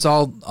Zach Ertz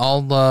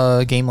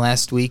all game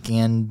last week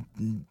and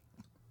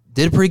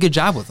did a pretty good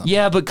job with them.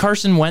 Yeah, but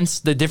Carson Wentz,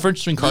 the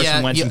difference between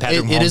Carson Wentz and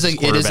Patrick Mahomes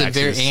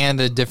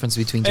a difference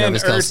between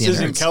Travis Kelce and Ertz.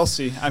 Isn't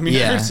Kelce. I mean,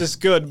 Ertz is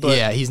good,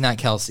 but he's not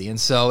Kelce, and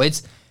so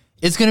it's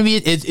going to be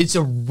it's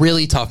a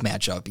really tough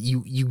matchup.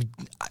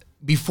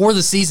 Before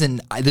the season,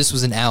 this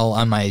was an L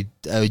on my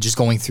just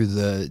going through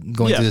the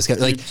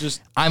schedule.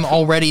 I'm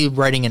already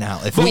writing an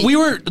L. We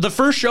were the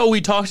first show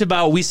we talked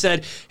about. We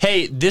said,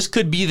 "Hey, this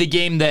could be the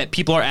game that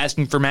people are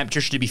asking for Matt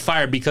Patricia to be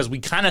fired," because we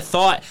kind of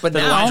thought that the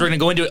Lions were going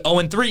to go into it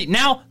 0-3.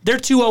 Now they're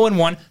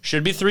 2-0-1,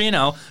 should be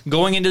 3-0,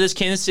 going into this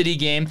Kansas City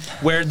game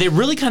where they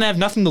really kind of have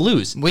nothing to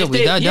lose. If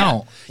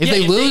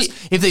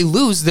they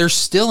lose, they're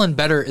still in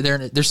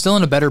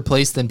a better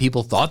place than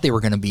people thought they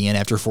were going to be in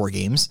after 4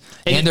 games.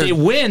 And if they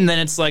win, then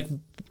it's like,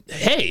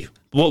 hey,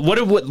 what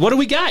do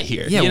we got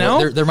here?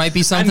 Yeah, there might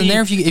be something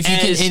there if you can,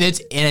 and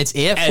it's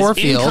at Ford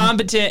Field. As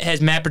incompetent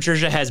as Matt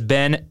Patricia has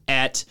been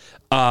at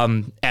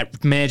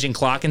managing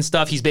clock and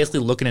stuff, he's basically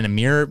looking in a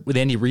mirror with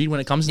Andy Reid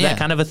when it comes to that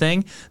kind of a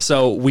thing.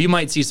 So we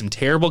might see some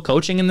terrible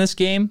coaching in this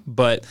game,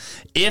 but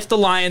if the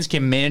Lions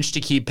can manage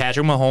to keep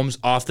Patrick Mahomes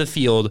off the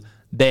field,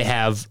 they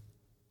have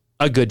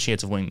a good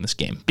chance of winning this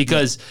game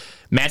because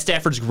Matt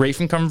Stafford's great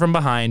from coming from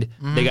behind.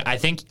 I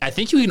think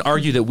you can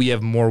argue that we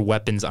have more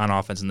weapons on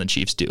offense than the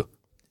Chiefs do.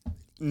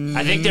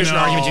 I think there's an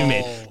argument to be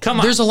made. Come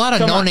on, there's a lot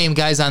of no-name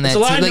guys on that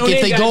team. Like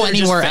if they go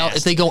anywhere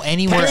else,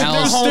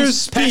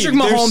 Patrick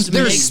Mahomes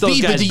makes those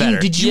guys better.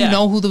 Did you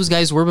know who those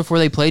guys were before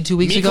they played 2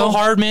 weeks ago? Mecole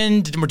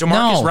Hardman,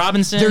 Demarcus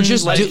Robinson. They're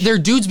just they're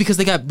dudes because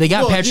they got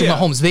Patrick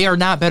Mahomes. They are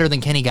not better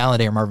than Kenny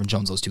Galladay or Marvin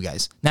Jones. Those two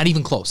guys, not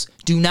even close.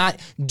 Do not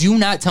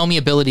tell me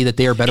ability that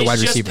they are better wide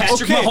receivers.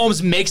 Patrick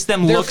Mahomes makes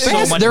them look so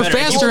much better. They're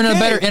faster and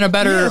a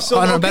better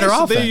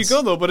offense. There you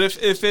go though. But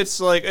if it's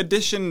like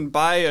addition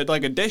by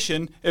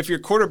addition, if your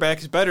quarterback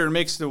is better and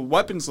makes the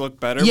weapons look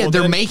better. Yeah,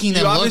 they're making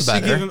them look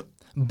better.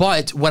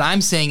 But what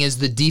I'm saying is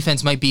the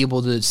defense might be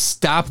able to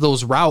stop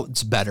those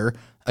routes better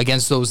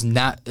against those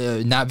not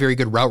very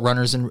good route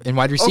runners and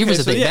wide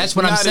receivers. That's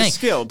what I'm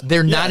saying.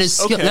 They're not as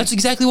skilled. That's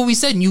exactly what we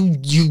said. And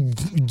you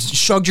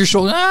shrugged your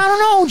shoulder. I don't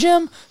know,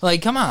 Jim.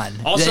 Like, come on.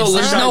 Also,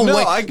 there's no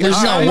way.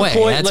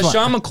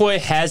 LaShawn McCoy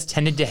has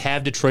tended to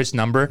have Detroit's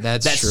number.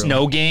 That true.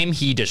 Snow game,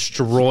 he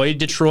destroyed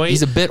Detroit.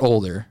 He's a bit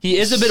older. He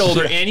is a bit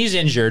older, and he's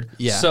injured.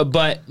 Yeah. So,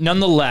 but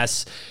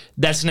nonetheless,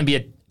 that's going to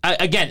be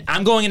again,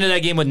 I'm going into that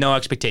game with no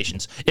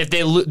expectations. If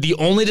the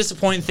only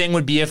disappointing thing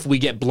would be if we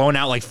get blown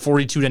out like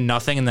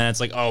 42-0, and then it's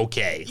like,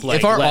 okay.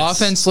 If our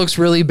offense looks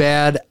really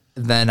bad,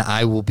 then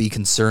I will be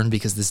concerned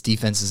because this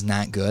defense is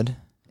not good.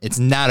 It's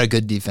not a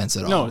good defense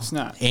at all. No, it's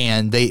not.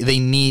 And they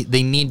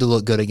need to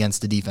look good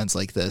against a defense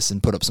like this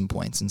and put up some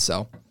points. And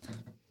so,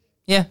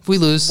 yeah, if we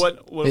lose.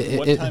 What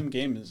time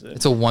game is it?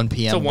 It's a 1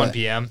 p.m. It's a 1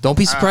 p.m. Don't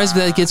be surprised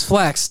if that gets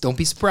flexed. Don't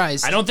be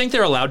surprised. I don't think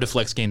they're allowed to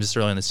flex games this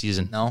early in the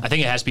season. No? I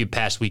think it has to be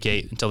past week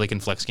 8 until they can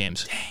flex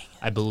games. Dang.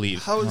 I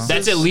believe.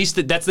 That's at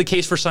least that's the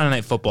case for Sunday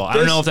Night Football. I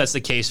don't know if that's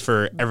the case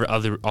for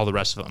all the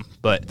rest of them,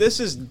 but this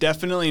is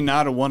definitely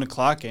not a 1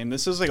 o'clock game.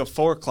 This is like a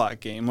 4 o'clock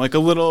game, like a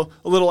little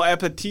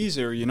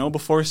appetizer,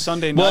 before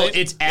Sunday night. Well,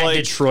 it's at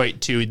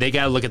Detroit too. They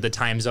got to look at the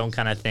time zone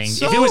kind of thing.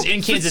 So, if it was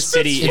in Kansas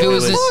City,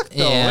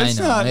 it's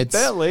not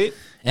that late.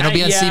 And it'll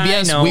be on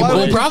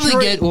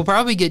CBS. We'll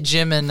probably get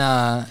Jim and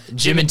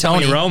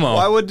Tony Romo.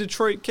 Why would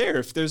Detroit care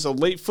if there's a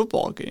late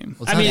football game?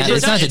 Well,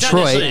 it's not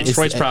Detroit.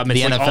 Detroit's problem.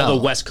 It's like all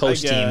the West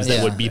Coast teams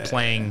that would be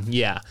playing.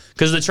 Yeah,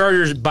 because the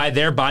Chargers, by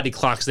their body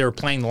clocks, they were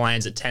playing the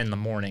Lions at 10 in the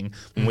morning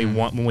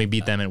when we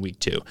beat them in week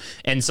 2.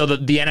 And so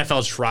the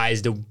NFL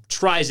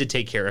tries to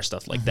take care of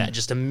stuff like that,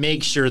 just to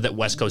make sure that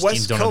West Coast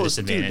teams don't have a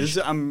disadvantage.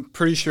 Dude, I'm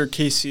pretty sure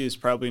KC is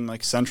probably in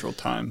like Central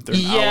Time. They're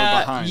an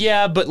hour behind.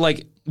 Yeah, but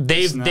like.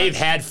 They've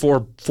had 4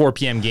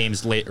 p.m.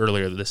 games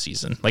earlier this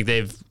season. Like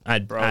I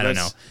don't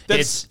know.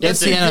 It's the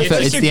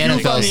NFL. It's the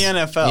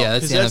NFL. Yeah,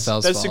 that's the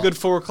NFL's That's fault. a good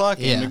 4 o'clock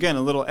game. Yeah. Again,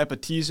 a little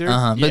appetizer.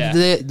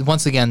 But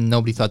once again,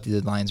 nobody thought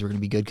the Lions were going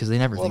to be good because they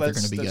never think they're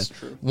going to be good.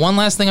 True. One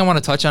last thing I want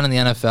to touch on in the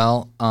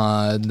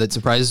NFL that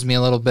surprises me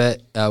a little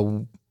bit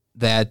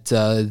that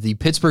the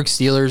Pittsburgh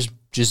Steelers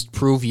just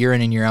prove year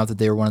in and year out that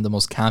they were one of the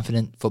most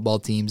confident football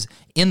teams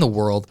in the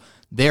world.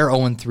 They're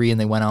 0-3, and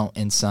they went out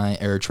and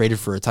traded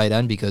for a tight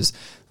end because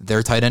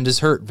their tight end is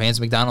hurt. Vance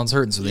McDonald's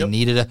hurt, and so they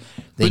needed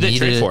Who did they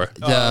trade for?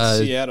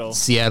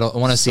 Seattle.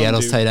 One of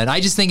Seattle's tight end.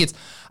 I just think it's.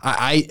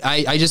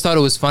 I just thought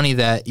it was funny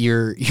that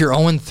you're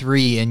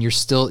 0-3 and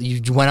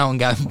you went out and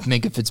got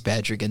Minka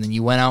Fitzpatrick, and then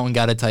you went out and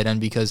got a tight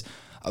end because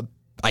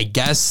I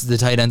guess the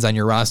tight ends on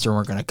your roster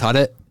weren't going to cut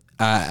it.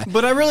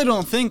 But I really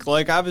don't think,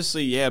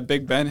 obviously,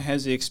 Big Ben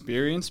has the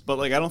experience, but,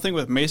 I don't think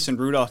with Mason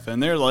Rudolph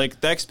in there, the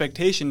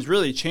expectations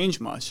really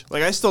change much.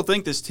 I still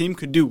think this team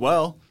could do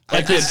well.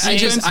 By the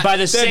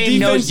same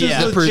note, you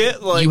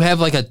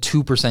have, a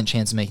 2%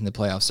 chance of making the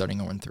playoffs starting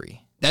 0-3.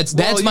 That's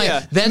the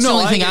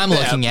only thing I'm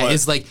looking at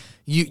is,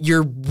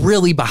 you're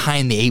really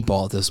behind the 8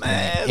 ball at this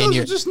point. Those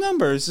are just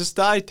numbers. It's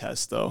the eye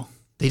test, though.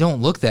 They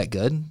don't look that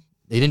good.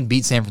 They didn't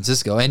beat San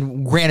Francisco.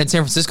 And granted,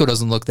 San Francisco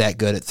doesn't look that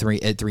good at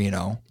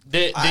 3-0.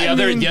 The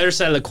other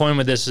side of the coin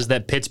with this is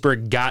that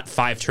Pittsburgh got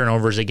 5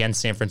 turnovers against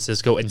San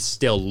Francisco and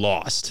still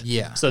lost.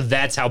 Yeah. So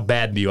that's how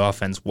bad the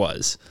offense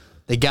was.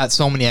 They got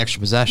so many extra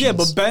possessions. Yeah,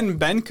 but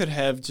Ben could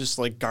have just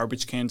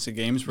garbage cans of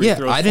games where he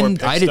throws I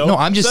didn't. No,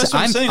 I'm just.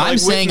 I'm saying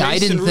I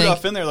didn't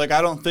think in there.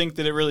 I don't think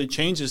that it really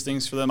changes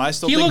things for them. I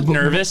still he think looked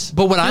nervous.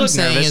 But what I'm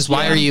saying is,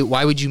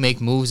 why would you make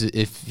moves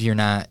if you're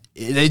not?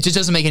 It just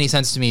doesn't make any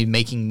sense to me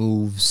making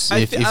moves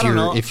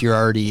if you're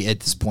already at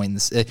this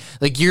point.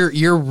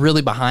 You're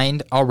really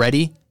behind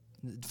already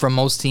from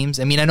most teams.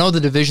 I mean, I know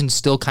the division's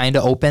still kind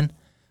of open.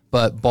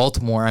 But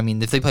Baltimore, I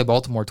mean, if they play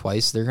Baltimore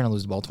twice, they're going to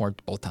lose to Baltimore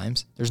both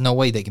times. There's no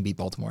way they can beat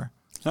Baltimore.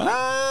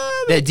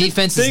 That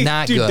defense is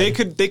not good. They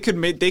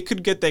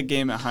could get that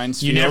game at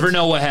Heinz Field. You never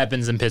know what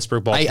happens in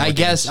Pittsburgh. Baltimore. I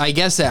guess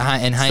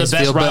in Heinz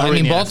Field, but I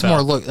mean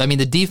Baltimore. Look, I mean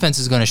the defense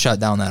is going to shut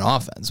down that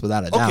offense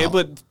without a doubt.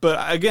 Okay, but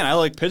again, I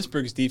like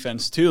Pittsburgh's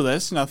defense too.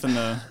 That's nothing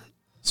to.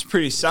 It's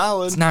pretty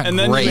solid. It's not and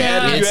then great.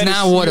 It's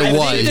not what it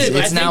was.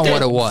 It's not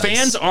what it was.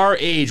 Fans our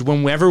age,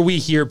 whenever we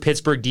hear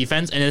Pittsburgh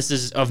defense, and this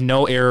is of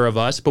no error of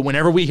us, but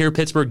whenever we hear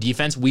Pittsburgh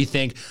defense, we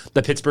think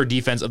the Pittsburgh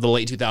defense of the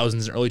late 2000s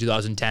and early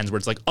 2010s, where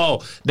it's like,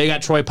 oh, they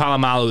got Troy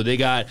Polamalu, they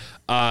got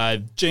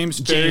James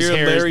Harris,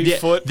 Larry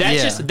Foote.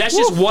 That's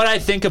just what I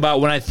think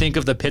about when I think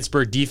of the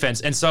Pittsburgh defense.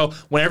 And so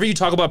whenever you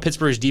talk about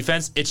Pittsburgh's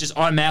defense, it's just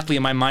automatically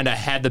in my mind I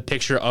had the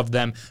picture of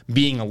them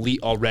being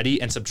elite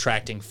already and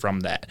subtracting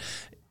from that.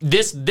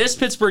 This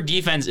Pittsburgh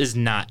defense is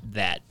not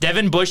that.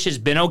 Devin Bush has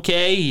been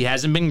okay. He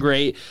hasn't been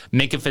great.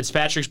 Minka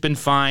Fitzpatrick's been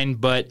fine,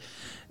 but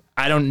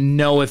I don't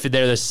know if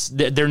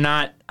they're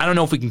not. I don't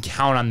know if we can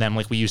count on them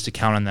like we used to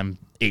count on them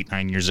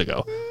 8-9 years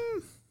ago.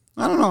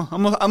 I don't know.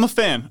 I'm a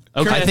fan.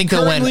 Okay. I think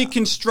they'll win.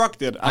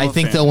 Constructed. I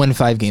think they'll win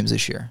 5 games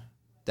this year.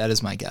 That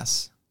is my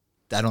guess.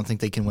 I don't think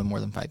they can win more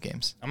than 5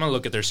 games. I'm gonna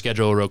look at their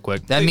schedule real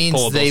quick. That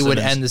means they would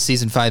end the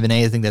season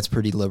 5-8. I think that's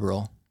pretty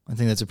liberal. I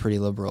think that's a pretty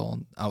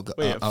liberal outgo.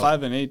 Wait,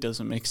 5-8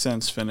 doesn't make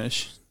sense.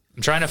 Finish.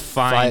 I'm trying to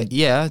find.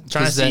 Trying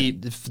to see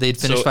if they'd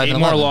finish 5-11. 8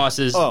 more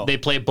losses. Oh. They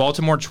play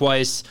Baltimore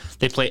twice.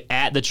 They play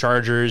at the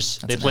Chargers.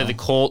 They play the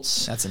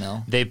Colts. That's an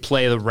L. They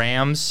play the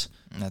Rams.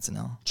 That's an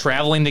L.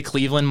 Traveling to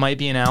Cleveland might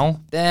be an L.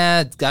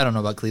 I don't know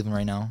about Cleveland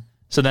right now.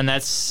 So then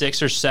that's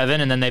 6 or 7,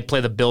 and then they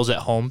play the Bills at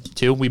home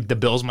too. The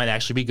Bills might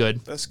actually be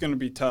good. That's going to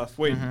be tough.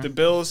 Wait, the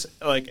Bills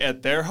like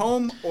at their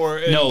home or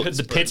in Pittsburgh?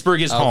 The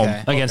Pittsburgh is home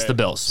against the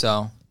Bills.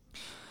 So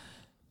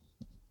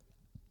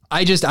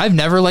I've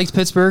never liked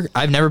Pittsburgh.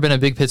 I've never been a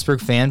big Pittsburgh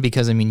fan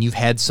because, I mean, you've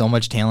had so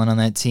much talent on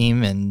that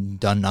team and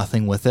done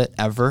nothing with it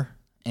ever.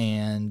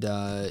 And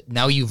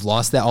now you've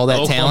lost all that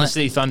Oklahoma talent.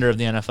 City Thunder of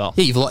the NFL.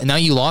 Yeah, now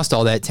you lost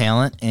all that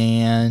talent,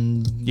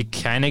 and you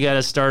kind of got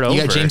to start over.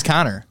 You got James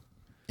Conner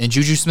and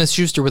Juju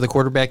Smith-Schuster with a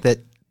quarterback that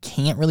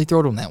can't really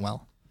throw to him that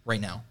well right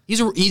now.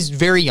 He's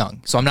very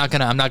young, so I'm not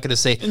gonna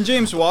say. And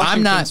James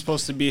Washington's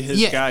supposed to be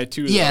his guy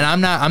too. Yeah, and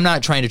I'm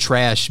not trying to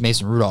trash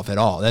Mason Rudolph at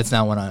all. That's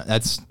not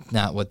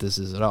what this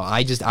is at all.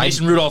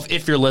 Mason Rudolph,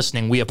 if you're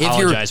listening, we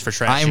apologize for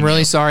trashing. I'm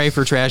really sorry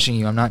for trashing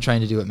you. I'm not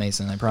trying to do it,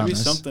 Mason. I promise.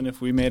 It'd be something if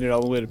we made it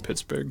all the way to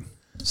Pittsburgh.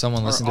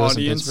 Someone listen to us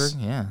in Pittsburgh.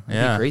 Yeah,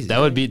 that'd be crazy. That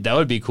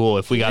would be cool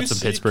if we got some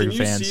Pittsburgh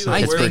fans, some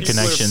Pittsburgh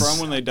connections. From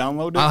when they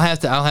download it?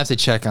 I'll have to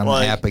check on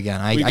the app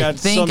again. I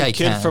think I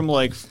can. Kid from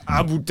like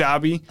Abu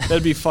Dhabi.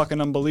 That'd be fucking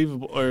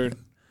unbelievable.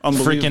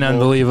 Freaking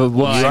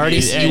unbelievable. You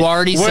already said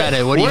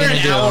it. What are you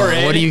gonna do?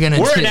 What are you gonna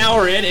do? We're an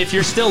hour in. If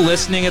you're still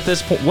listening at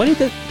this point, what did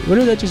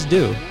that just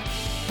do?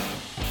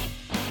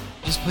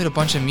 Just played a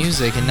bunch of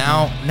music, and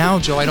now,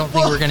 Joe, I don't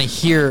think we're gonna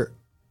hear.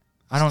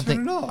 I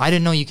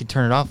didn't know you could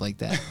turn it off like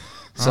that.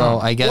 So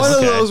I guess one of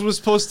those was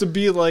supposed to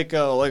be like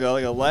a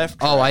laugh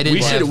track. Oh, I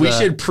didn't. We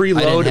should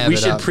preload. We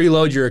should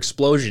preload your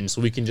explosion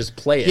so we can just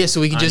play it. Yeah,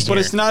 so we can just. But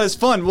it's not as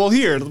fun. Well,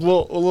 here a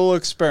little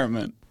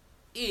experiment.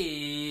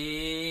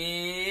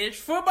 It's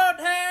football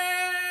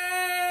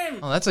time.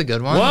 Oh, that's a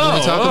good one. Whoa,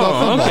 we talk about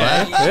football. Okay.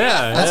 Right?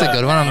 Yeah, that's a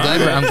good one. I'm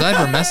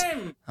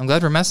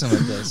glad we're messing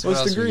with this.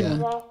 What's the green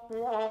one?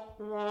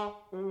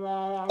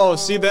 Oh,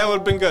 see, that would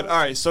have been good. All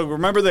right, so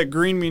remember that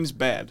green means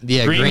bad.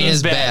 Yeah, green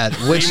is bad,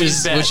 which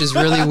is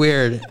really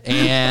weird,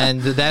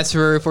 and that's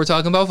if we're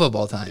talking about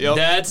football time. Yep.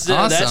 That's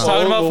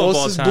talking about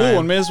football this time. Blue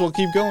one, may as well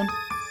keep going.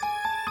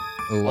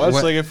 Well,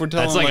 that's like if we're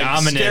telling like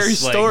ominous, scary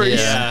stories.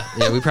 Yeah,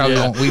 we probably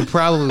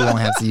won't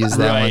have to use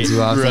that one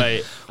too often.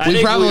 Right.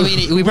 We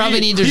probably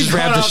need to just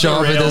wrap the show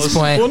up at this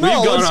point. Well,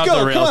 no, let's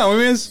go. Come on,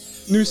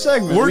 new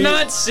segment. We're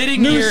not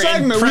sitting here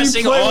and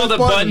pressing all the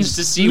buttons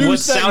to see what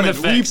sound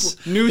effects.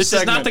 This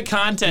is not the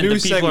content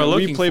that people are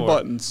looking for. We play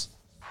buttons.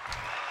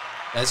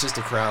 That's just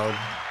a crowd.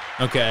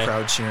 Okay.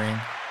 Crowd cheering.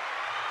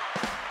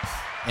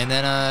 And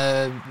then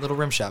a little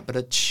rim shot, but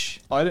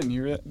Oh, I didn't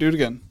hear it. Do it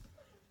again.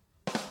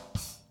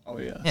 Oh,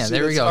 yeah. Yeah,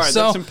 there we go. All right,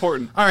 that's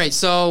important. All right,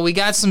 so we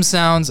got some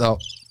sounds. Oh.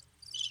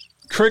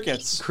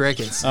 Crickets. That'll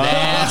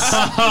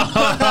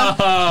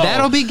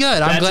be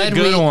good.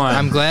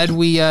 I'm glad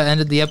we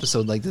ended the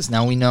episode like this.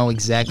 Now we know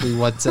exactly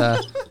what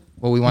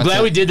we want. I'm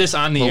glad we did this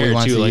on the air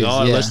too. Like all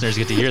our listeners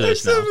get to hear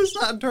this now. It's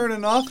not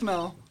turning off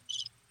now.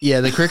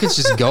 Yeah, the crickets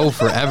just go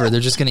forever. They're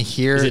just gonna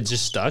hear. Is it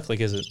just stuck? Like,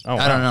 is it? Oh,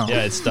 I don't know.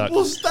 Yeah, it's stuck.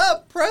 Well,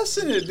 stop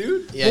pressing it,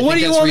 dude. Yeah, well, what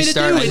do you want me to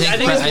do? I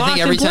think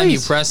every time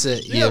you press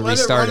it, you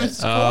restart it.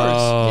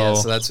 Yeah,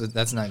 so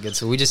that's not good.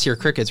 So we just hear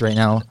crickets right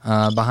now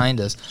behind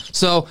us.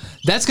 So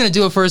that's gonna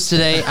do it for us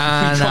today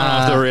on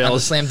the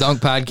Slam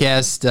Dunk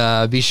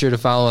Podcast. Be sure to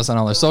follow us on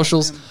all our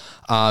socials.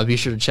 Be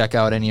sure to check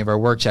out any of our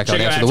work. Check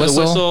out After the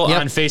Whistle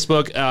on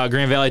Facebook,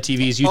 Grand Valley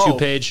TV's YouTube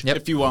page.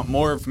 If you want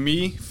more of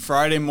me,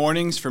 Friday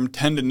mornings from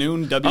 10 to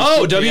noon,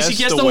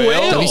 WCKS the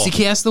Whale.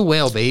 WCKS the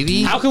Whale,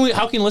 baby. How can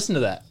you listen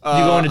to that? You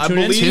go into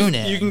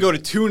TuneIn? You can go to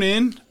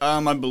TuneIn.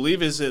 I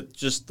believe, is it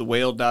just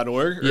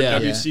thewhale.org or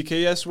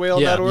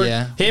WCKSwhale.org?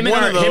 Yeah. Him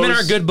and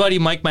our good buddy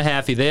Mike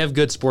Mahaffey, they have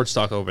good sports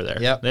talk over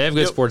there. Yep. They have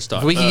good sports talk.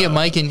 If we can get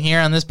Mike in here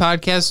on this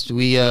podcast,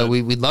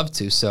 we'd love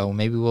to. So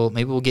maybe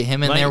we'll get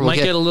him in there. We'll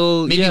get a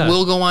little.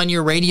 We'll go on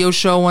your radio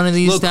show one of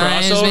these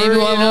times. Maybe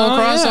we'll have a little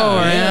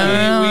crossover.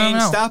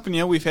 know. stopping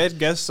you. We've had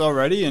guests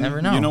already, and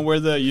Never know. you know where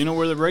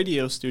the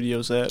radio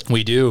studio's at.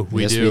 We do.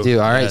 Yes, we do.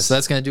 All right, so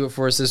that's going to do it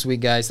for us this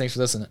week, guys. Thanks for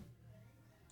listening.